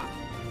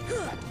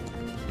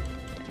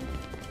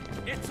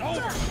 It's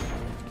over.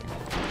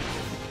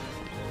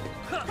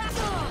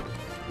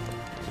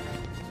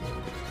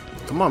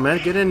 Come on, man.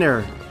 Get in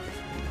there.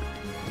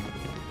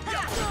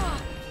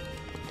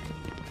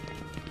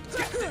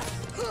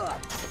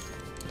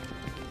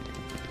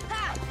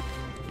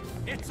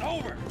 It's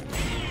over.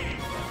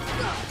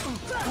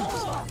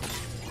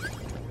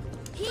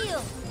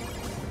 Heal.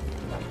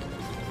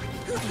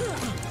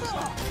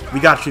 We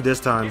got you this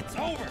time. It's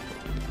over.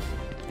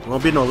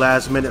 Won't be no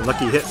last minute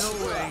lucky hits.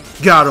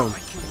 Got him.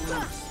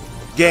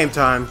 Game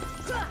time.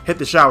 Hit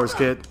the showers,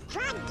 kid.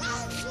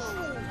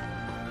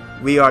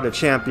 We are the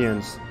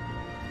champions.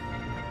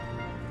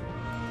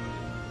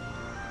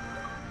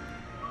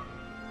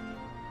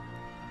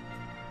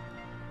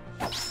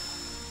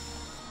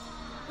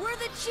 We're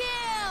the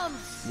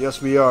champs.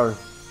 Yes, we are.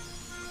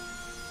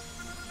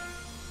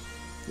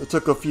 It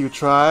took a few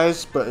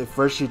tries, but if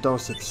first you don't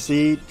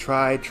succeed,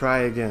 try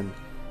again.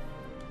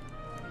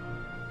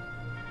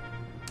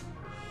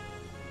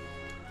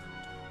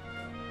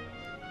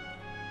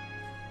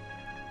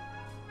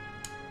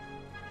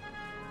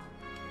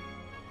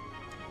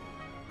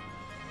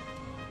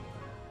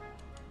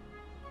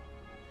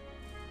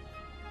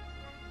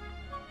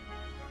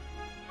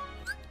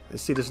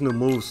 Let's see this new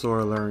move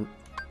Sora learned.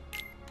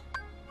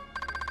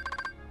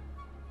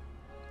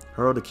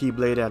 Hurl the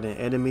Keyblade at an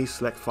enemy,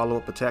 select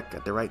follow-up attack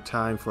at the right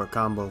time for a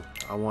combo.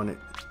 I want it.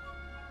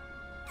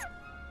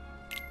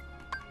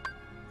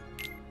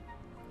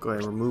 Go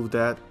ahead and remove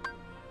that.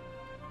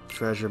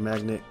 Treasure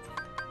magnet.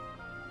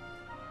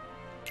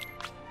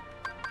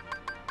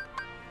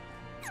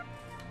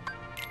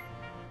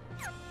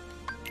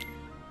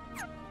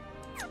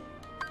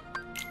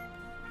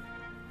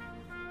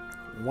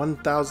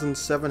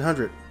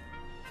 $1,700.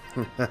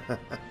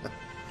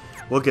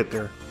 We'll get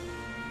there.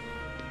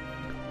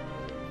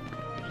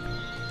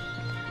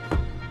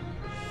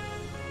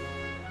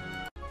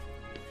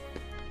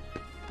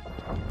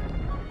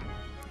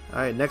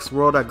 Alright, next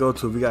world I go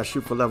to, we gotta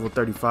shoot for level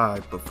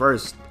 35. But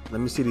first,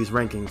 let me see these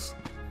rankings.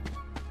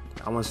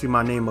 I wanna see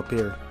my name up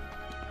here.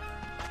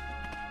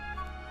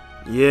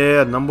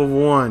 Yeah, number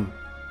 1.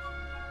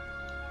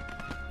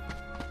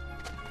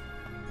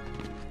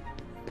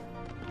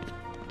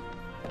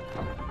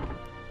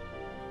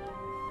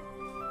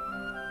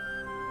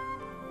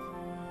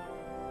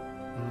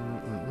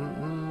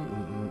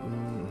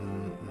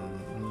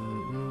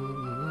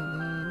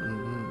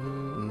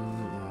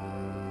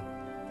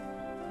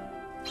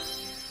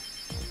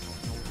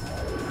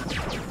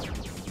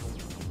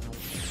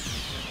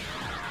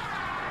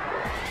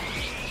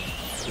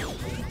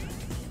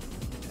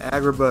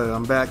 Agrabah,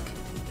 I'm back.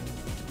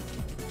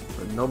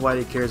 But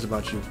nobody cares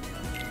about you.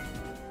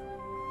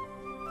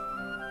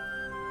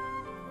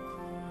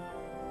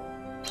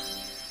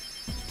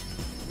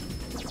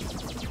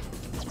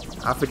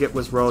 I forget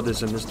which road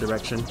is in this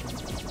direction.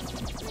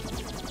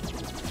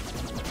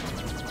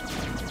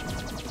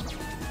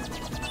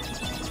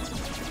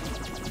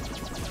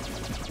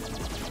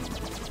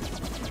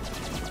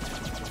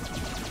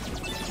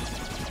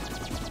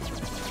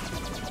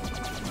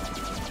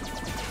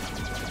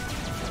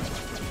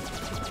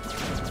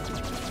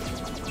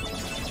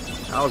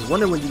 I was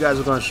wondering when you guys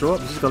were going to show up.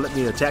 You're just going to let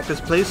me attack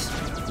this place,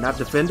 not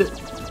defend it.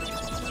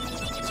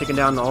 Taking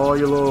down all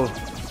your little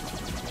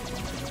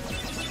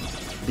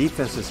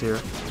defenses here.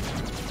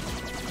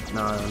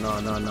 No,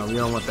 we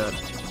don't want that.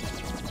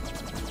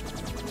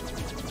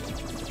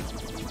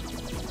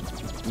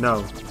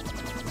 No.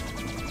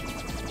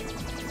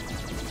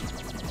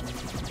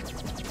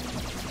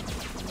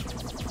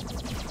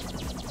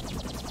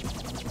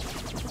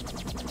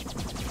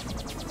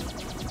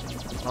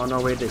 On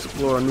our way to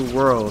explore a new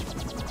world.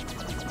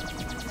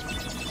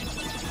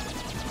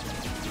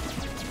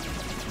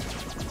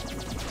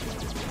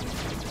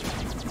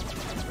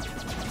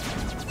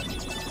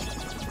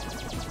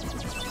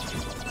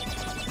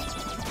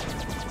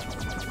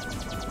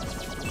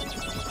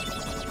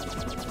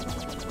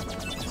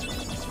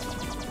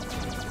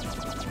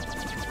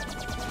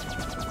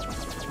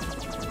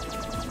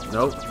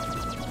 Nope.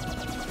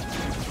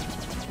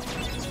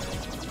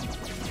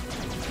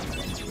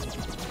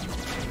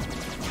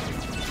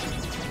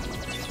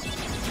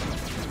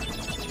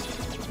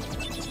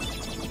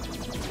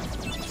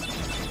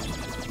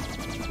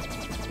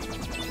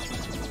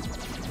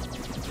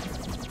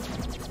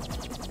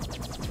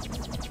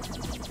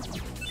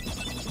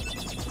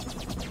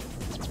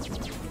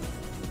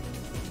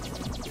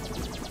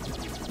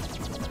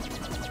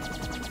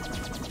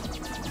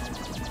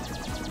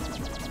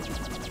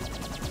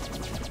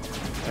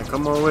 Yeah,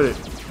 come on with it.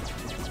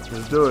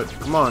 Let's do it.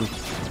 Come on.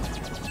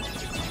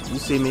 You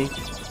see me.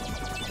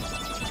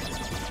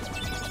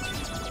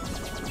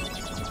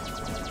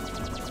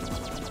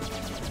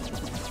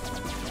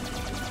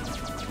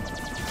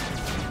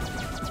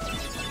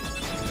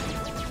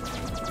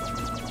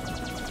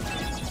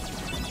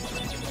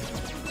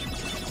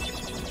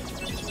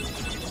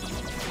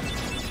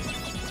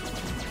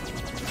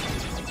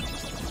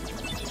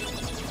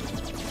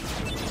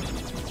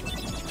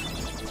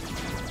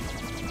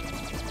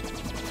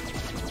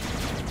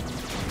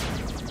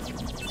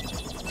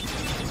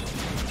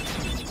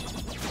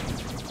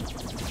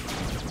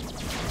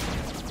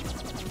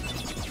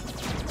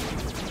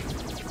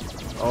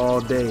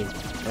 all day,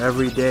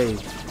 every day.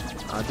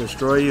 I'll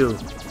destroy you.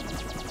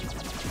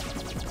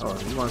 Oh,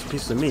 he wants a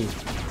piece of me.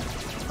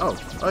 Oh,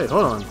 wait,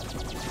 hold on.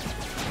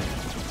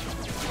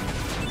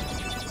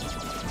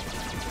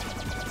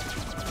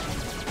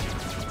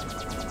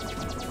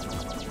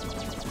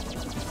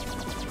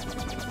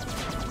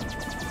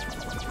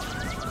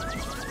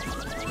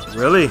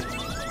 Really?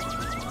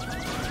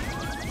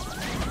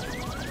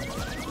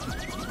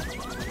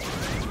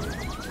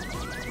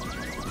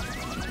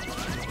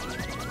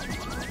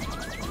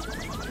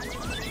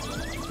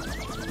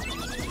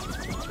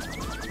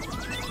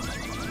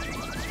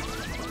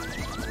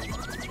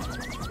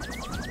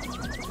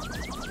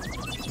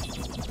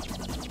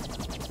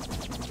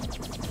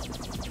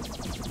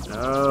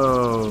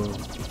 Oh,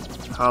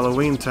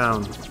 Halloween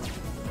Town.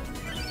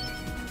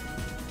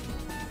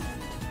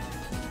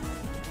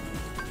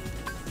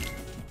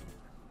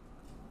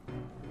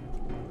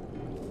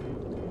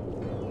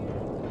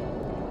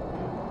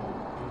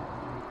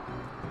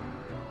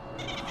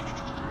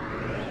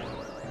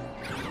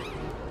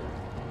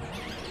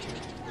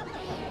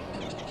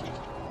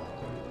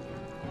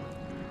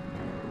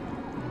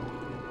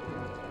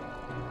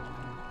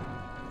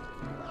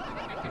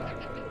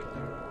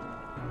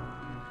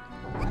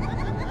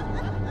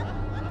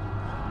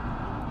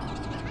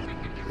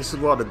 This is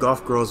what the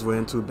golf girls were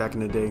into back in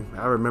the day.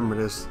 I remember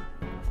this.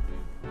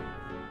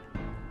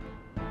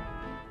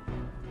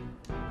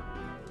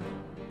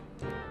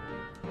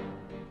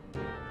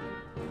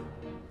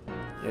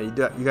 Yeah,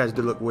 you guys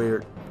do look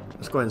weird.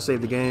 Let's go ahead and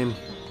save the game.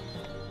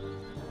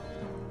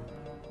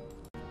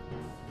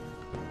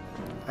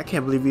 I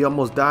can't believe we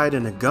almost died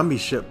in a Gumby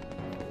ship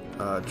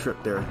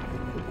trip there.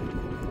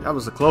 That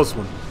was a close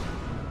one.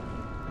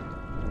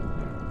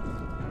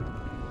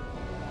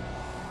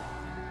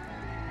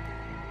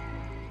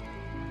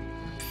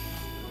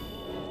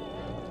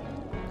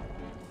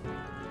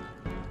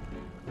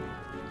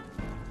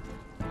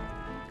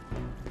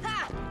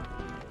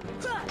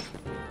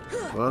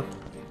 Well,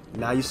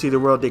 now you see the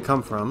world they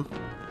come from.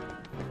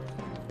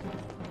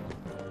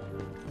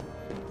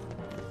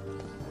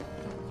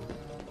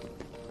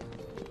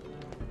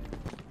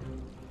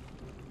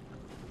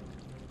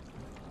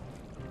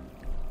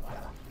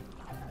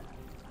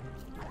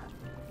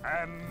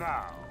 And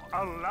now,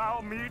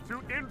 allow me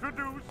to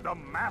introduce the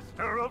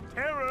Master of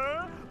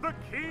Terror, the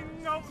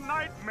King of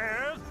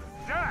Nightmares,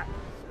 Jack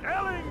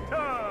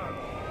Skellington!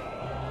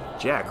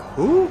 Jack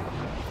who?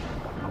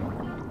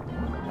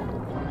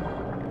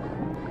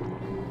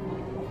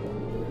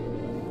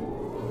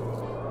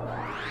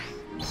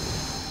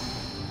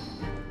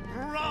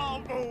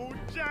 Bravo,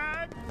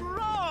 Jack!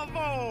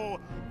 Bravo!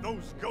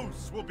 Those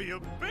ghosts will be a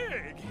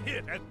big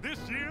hit at this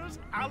year's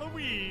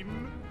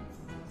Halloween.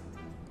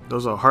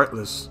 Those are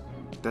heartless.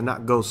 They're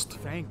not ghosts.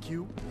 Thank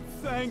you.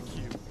 Thank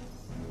you.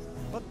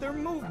 But their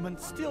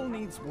movement still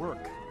needs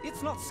work.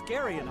 It's not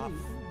scary enough.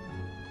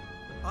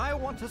 I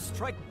want to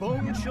strike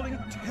bone-chilling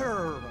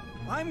terror.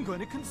 I'm going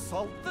to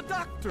consult the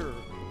doctor.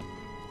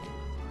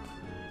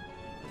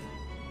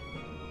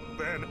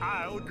 Then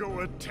I'll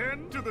go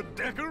attend to the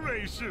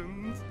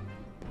decorations.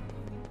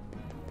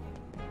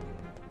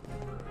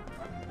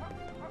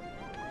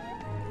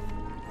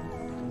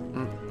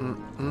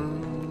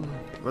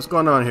 What's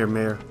going on here,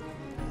 Mayor?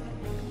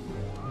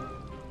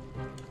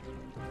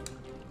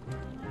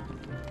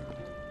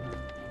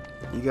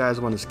 You guys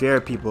want to scare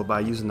people by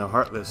using the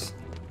Heartless.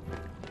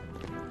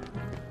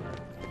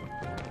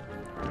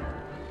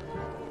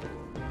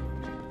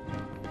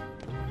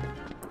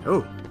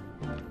 Oh.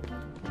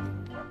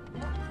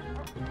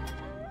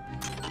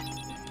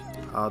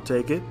 I'll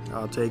take it.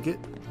 I'll take it.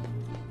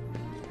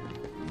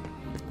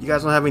 You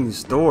guys don't have any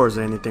stores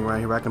or anything right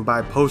here where I can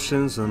buy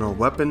potions and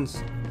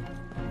weapons?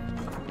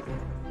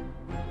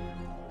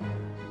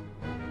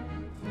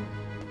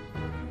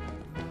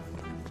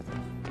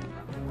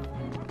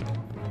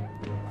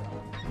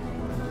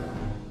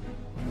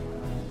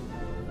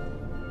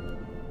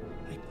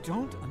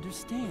 Don't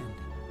understand.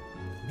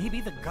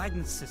 Maybe the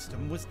guidance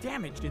system was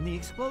damaged in the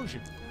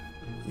explosion.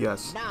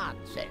 Yes.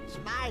 Nonsense.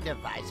 My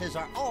devices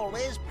are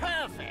always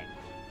perfect.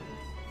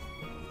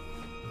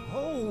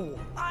 Oh,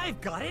 I've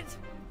got it.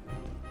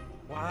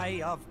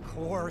 Why, of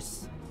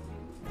course.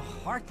 The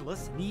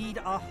Heartless need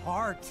a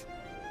heart.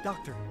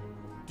 Doctor,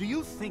 do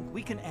you think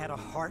we can add a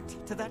heart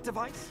to that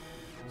device?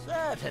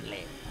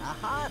 Certainly. A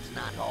heart's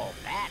not all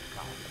that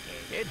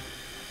complicated.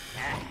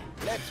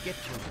 Let's get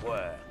to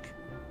work.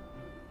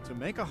 To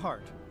make a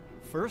heart,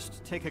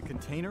 first take a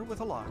container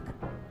with a lock.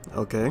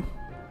 Okay.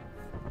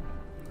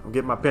 I'll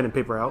get my pen and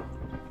paper out.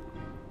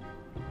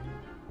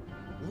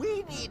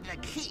 We need the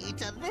key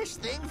to this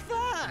thing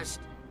first.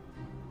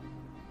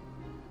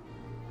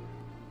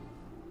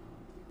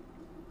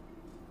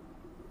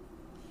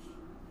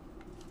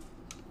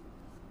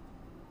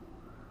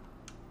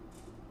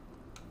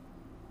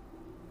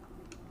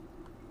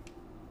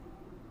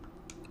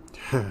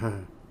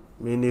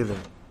 Me neither.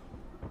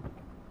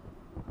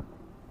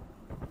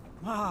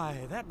 My,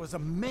 that was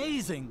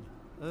amazing.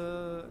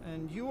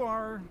 And you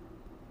are...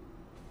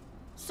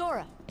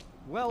 Sora.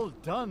 Well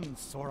done,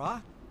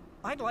 Sora.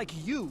 I'd like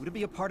you to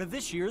be a part of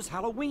this year's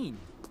Halloween.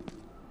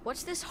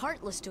 What's this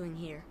Heartless doing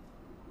here?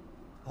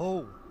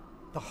 Oh,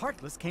 the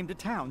Heartless came to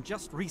town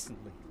just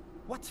recently.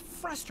 What's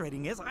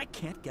frustrating is I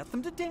can't get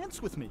them to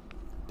dance with me.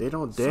 They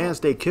don't dance,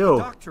 So, they kill.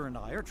 The doctor and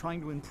I are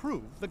trying to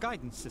improve the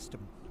guidance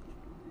system.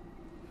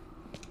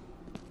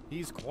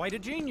 He's quite a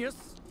genius.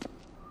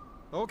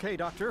 Okay,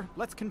 Doctor,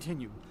 let's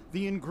continue.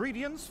 The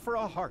ingredients for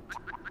a heart.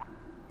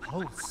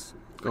 Pulse.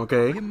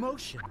 Okay.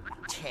 Emotion.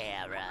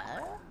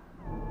 Terror?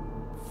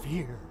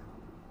 Fear.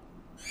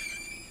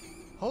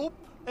 Hope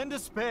and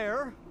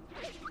despair.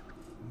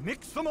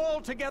 Mix them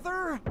all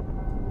together,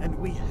 and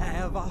we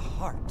have a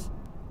heart.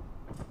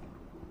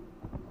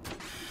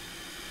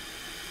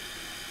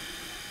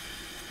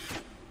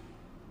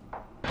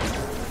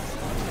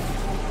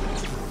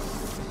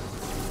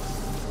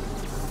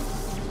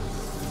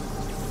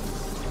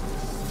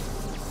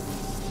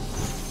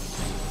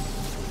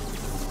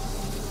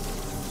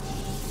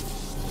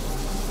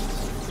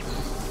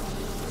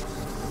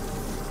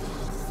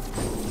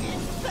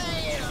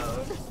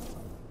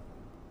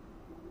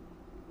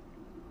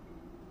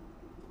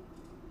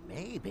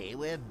 Maybe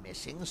we're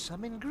missing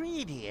some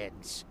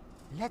ingredients.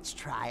 Let's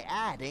try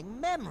adding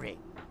memory.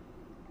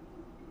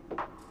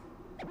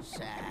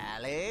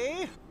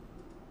 Sally?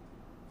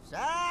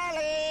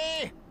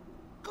 Sally!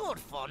 Good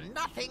for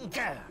nothing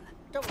girl.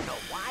 Don't know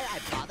why I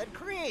bothered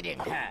creating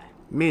her.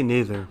 Me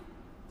neither.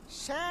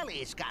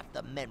 Sally's got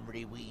the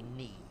memory we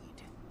need.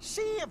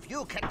 See if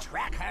you can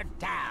track her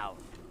down.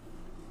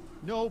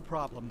 No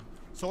problem.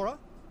 Sora,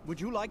 would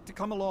you like to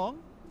come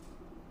along?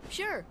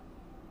 Sure.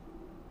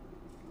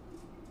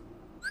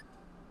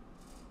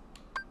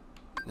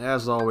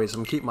 As always, I'm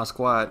gonna keep my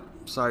squad.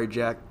 Sorry,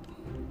 Jack.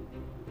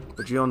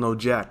 But you don't know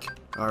Jack.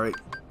 Alright.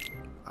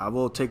 I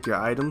will take your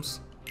items.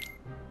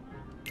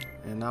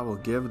 And I will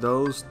give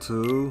those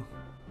to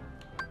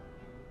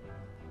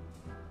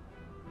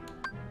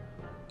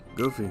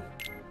Goofy.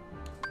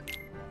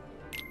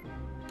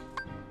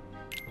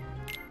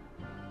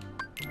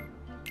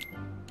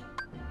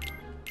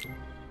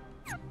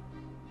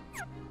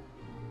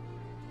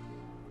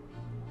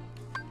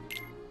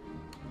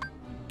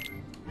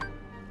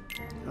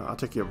 I'll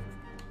take your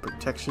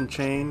protection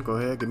chain. Go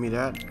ahead, give me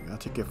that. I'll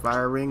take your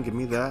fire ring. Give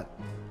me that.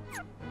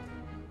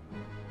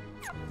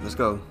 Let's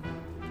go.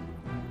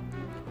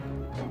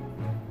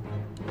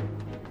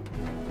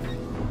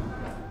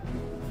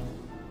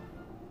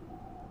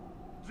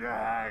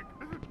 Jack!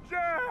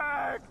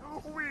 Jack!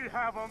 We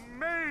have a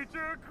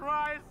major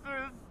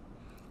crisis!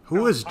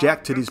 Who is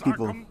Jack to these Monsters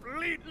people? are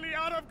completely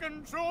out of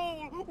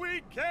control!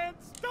 We can't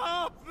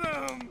stop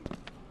them!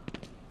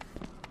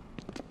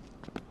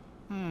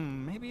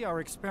 Maybe our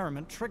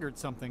experiment triggered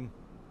something.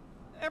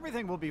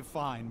 Everything will be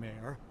fine,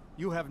 Mayor.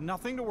 You have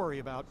nothing to worry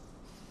about.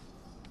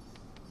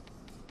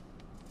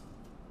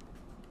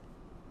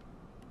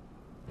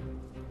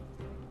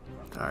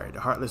 Alright, the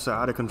Heartless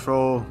are out of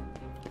control.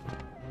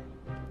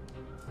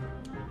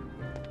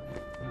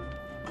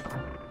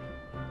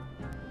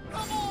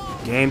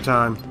 Game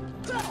time.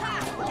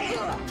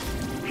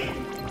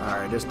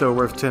 Alright, they're still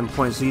worth 10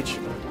 points each.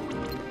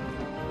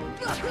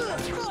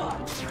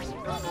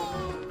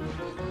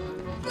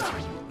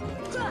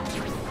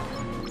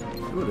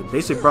 Ooh, the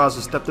basic browser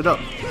stepped it up.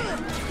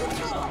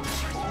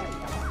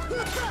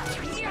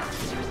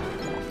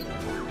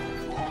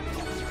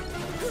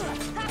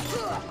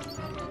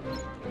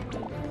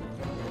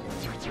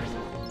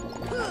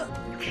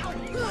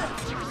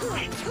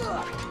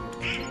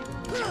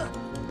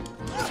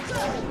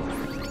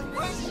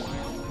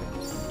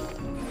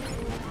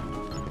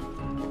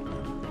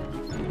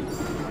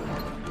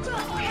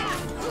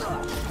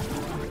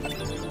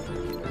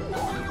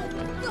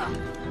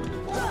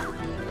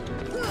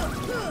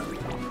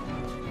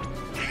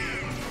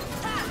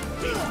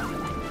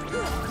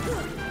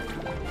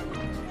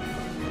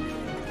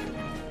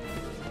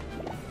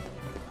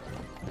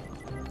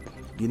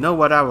 You know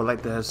what I would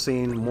like to have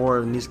seen more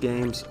in these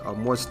games are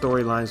more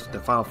storylines with the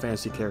Final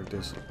Fantasy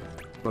characters.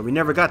 But we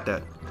never got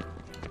that.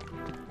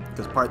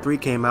 Because Part 3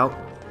 came out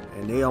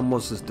and they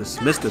almost just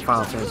dismissed the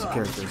Final Fantasy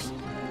characters.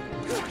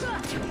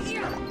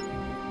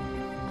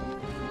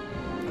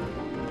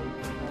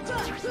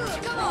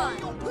 Come on!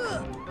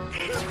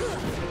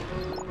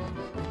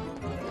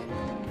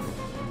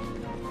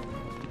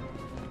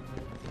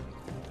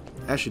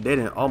 Actually, they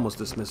didn't almost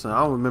dismiss them.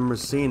 I don't remember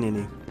seeing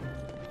any.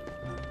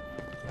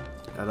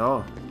 At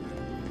all.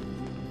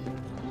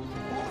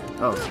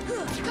 Oh.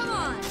 Come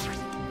on!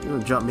 You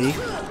don't jump me.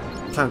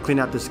 I'm trying to clean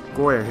out this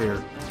square here.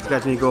 You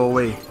guys need to go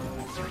away.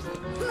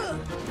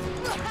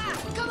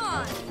 Come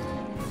on!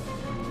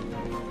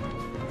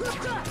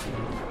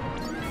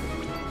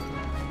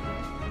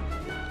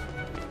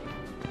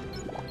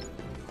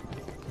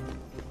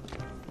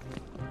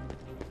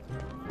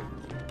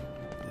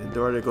 The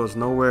door that goes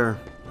nowhere.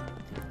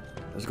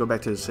 Let's go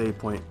back to the save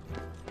point.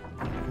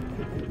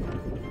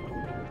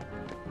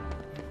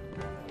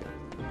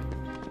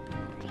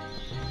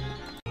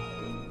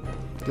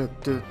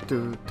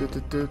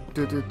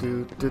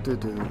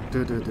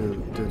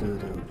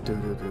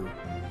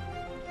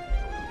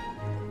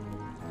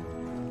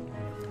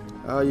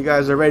 You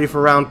guys are ready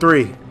for round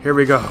 3. Here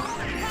we go.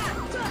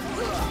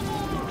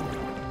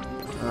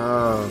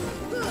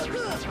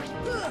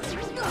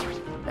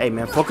 Hey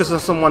man, focus on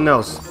someone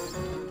else.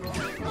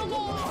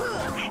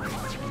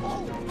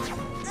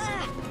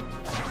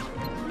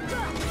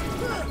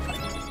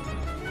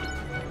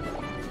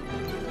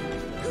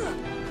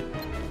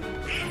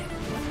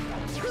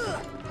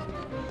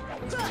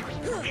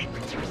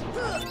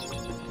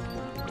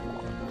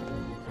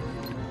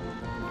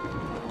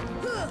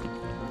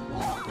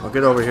 Oh,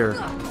 get over here.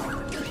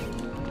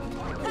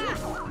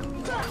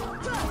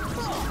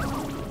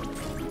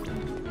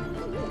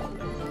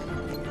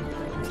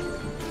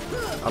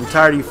 I'm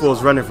tired of you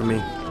fools running from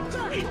me.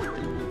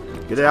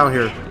 Get down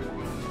here.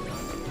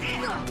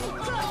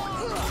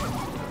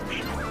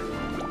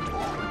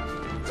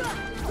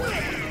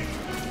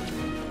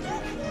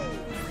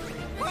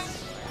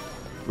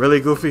 Really,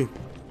 Goofy?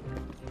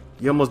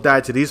 You almost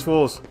died to these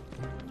fools?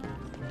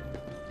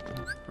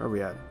 Where are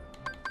we at?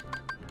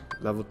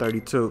 Level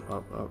 32.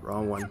 Oh,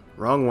 wrong one.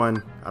 Wrong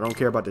one. I don't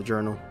care about the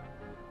journal.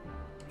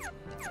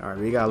 Alright,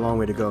 we got a long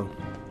way to go.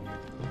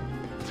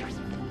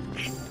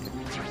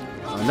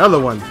 Another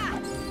one.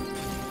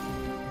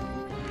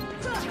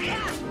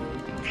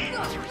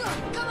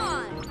 Come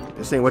on.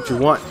 This ain't what you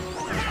want.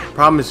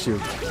 Promise you.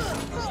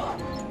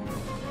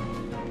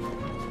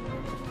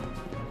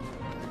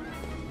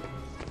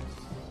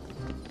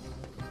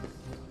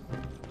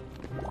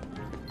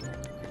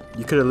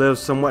 You could have lived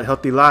somewhat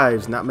healthy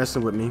lives, not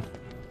messing with me.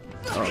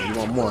 Oh, you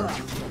want more?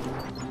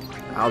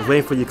 I was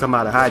waiting for you to come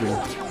out of hiding.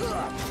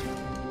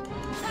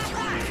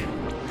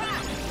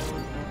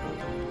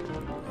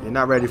 You're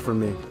not ready for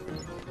me.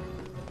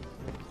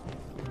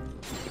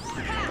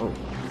 Oh.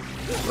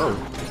 Oh.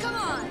 Come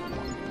on.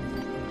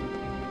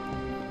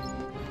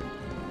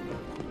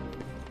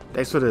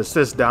 Thanks for the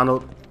assist,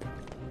 Donald.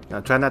 Now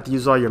try not to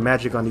use all your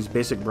magic on these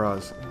basic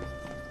bras.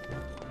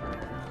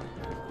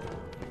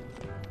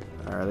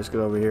 Alright, let's get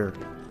over here.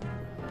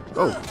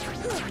 Oh!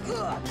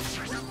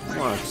 I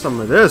want some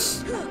of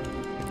this!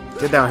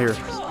 Get down here.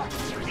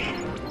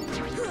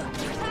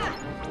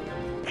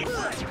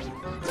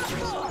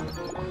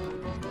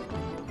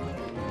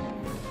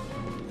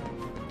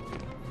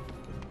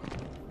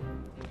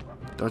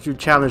 Don't you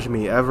challenge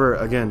me ever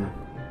again.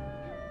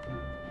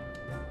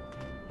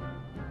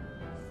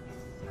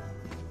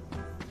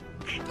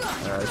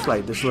 Alright, it's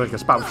like this looks like a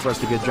spot for us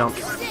to get jumped.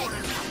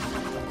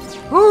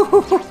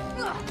 Woo-hoo-hoo.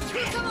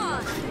 Come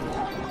on.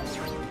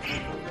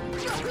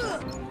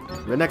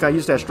 Redneck, I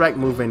use that strike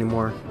move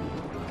anymore.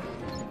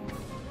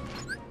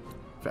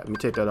 In fact, let me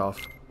take that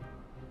off.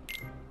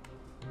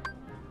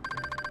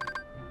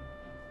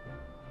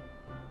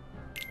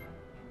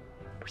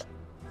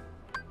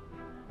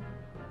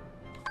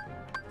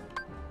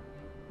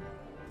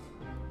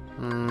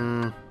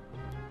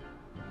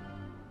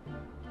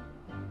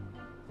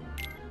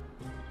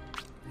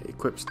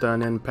 Equip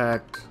stun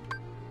impact.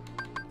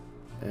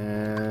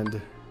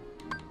 And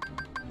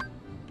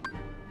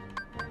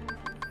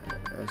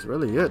that's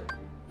really it.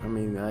 I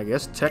mean, I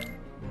guess tech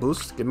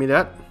boost. Give me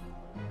that.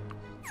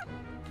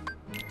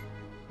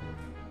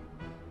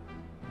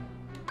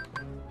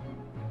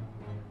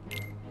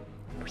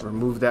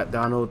 Remove that,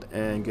 Donald,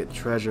 and get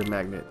treasure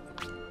magnet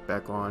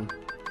back on.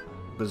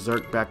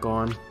 Berserk back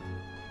on.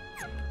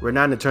 We're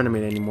not in the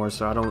tournament anymore,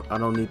 so I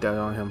don't need that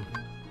on him.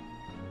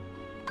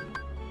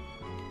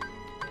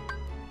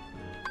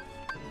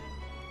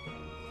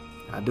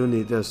 I do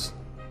need this.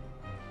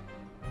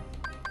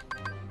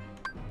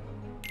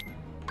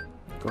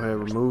 Go ahead,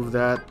 remove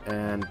that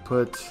and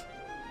put,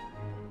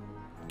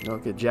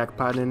 get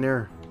jackpot in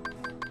there.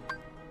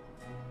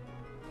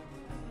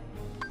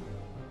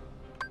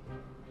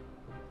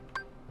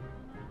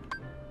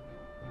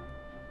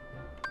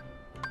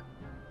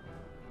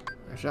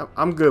 Actually,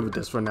 I'm good with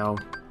this for now.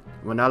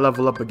 When I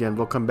level up again,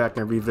 we'll come back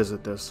and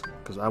revisit this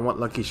because I want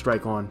Lucky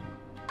Strike on.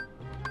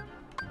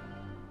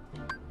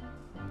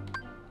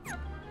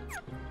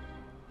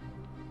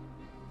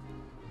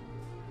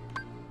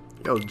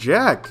 Yo,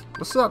 Jack,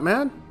 what's up,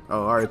 man?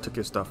 Oh, I already took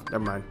your stuff.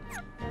 Never mind.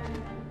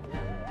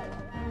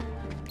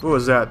 Who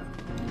was that?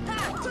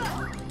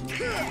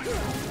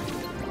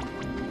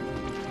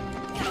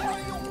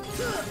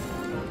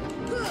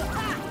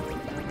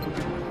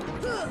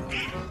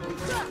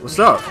 What's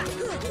up?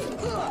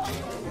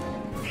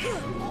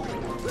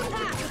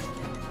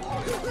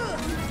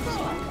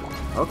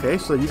 Okay,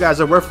 so you guys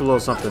are worth a little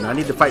something. I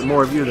need to fight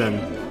more of you then.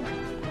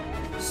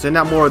 Send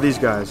out more of these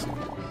guys.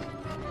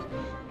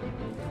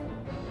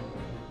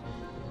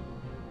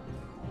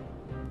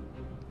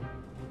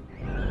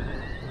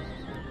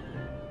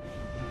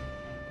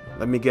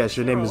 Let me guess,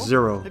 your name is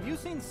Zero. Have you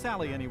seen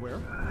Sally anywhere?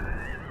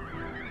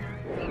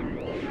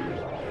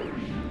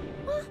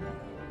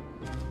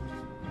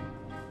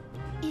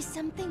 Is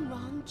something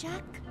wrong,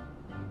 Jack?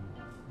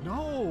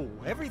 No,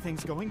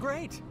 everything's going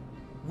great.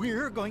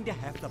 We're going to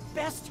have the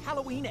best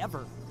Halloween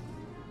ever.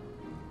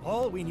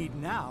 All we need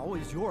now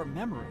is your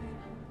memory.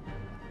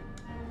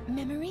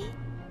 Memory?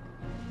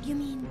 You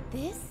mean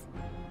this?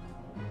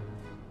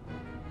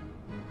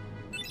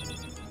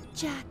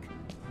 Jack,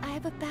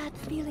 have a bad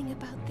feeling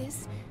about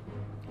this.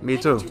 Me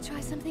Why too. don't you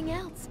try something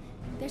else?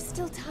 There's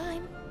still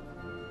time.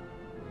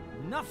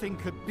 Nothing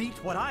could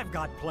beat what I've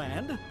got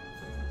planned.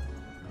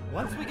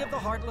 Once we give the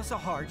Heartless a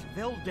heart,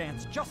 they'll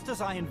dance just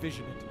as I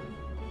envision it.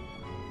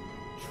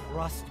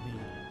 Trust me,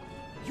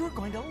 you're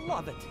going to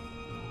love it.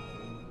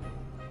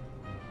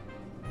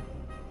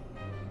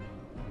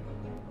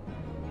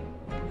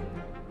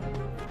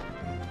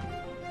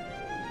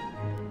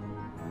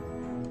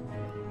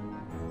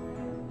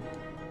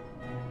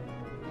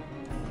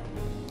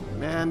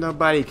 Man,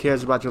 nobody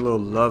cares about your little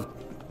love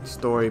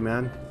story,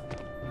 man.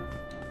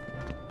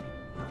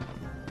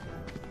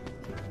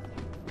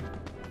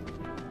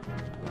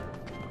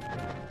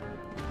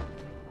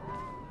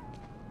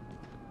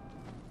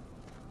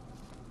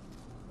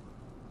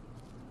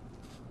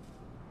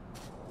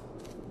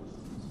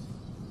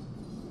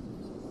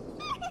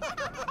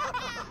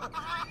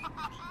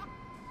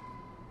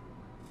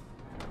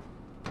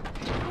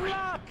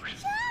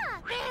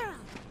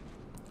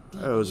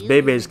 That was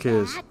Bebe's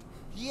kiss.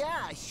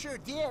 Yeah, I sure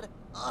did.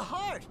 A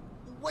heart.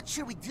 What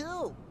should we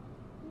do?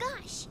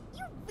 Gosh,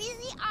 you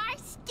really are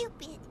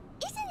stupid.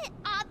 Isn't it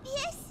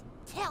obvious?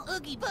 Tell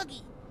Oogie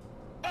Boogie.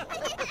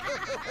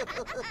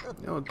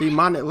 You know,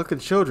 demonic looking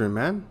children,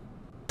 man.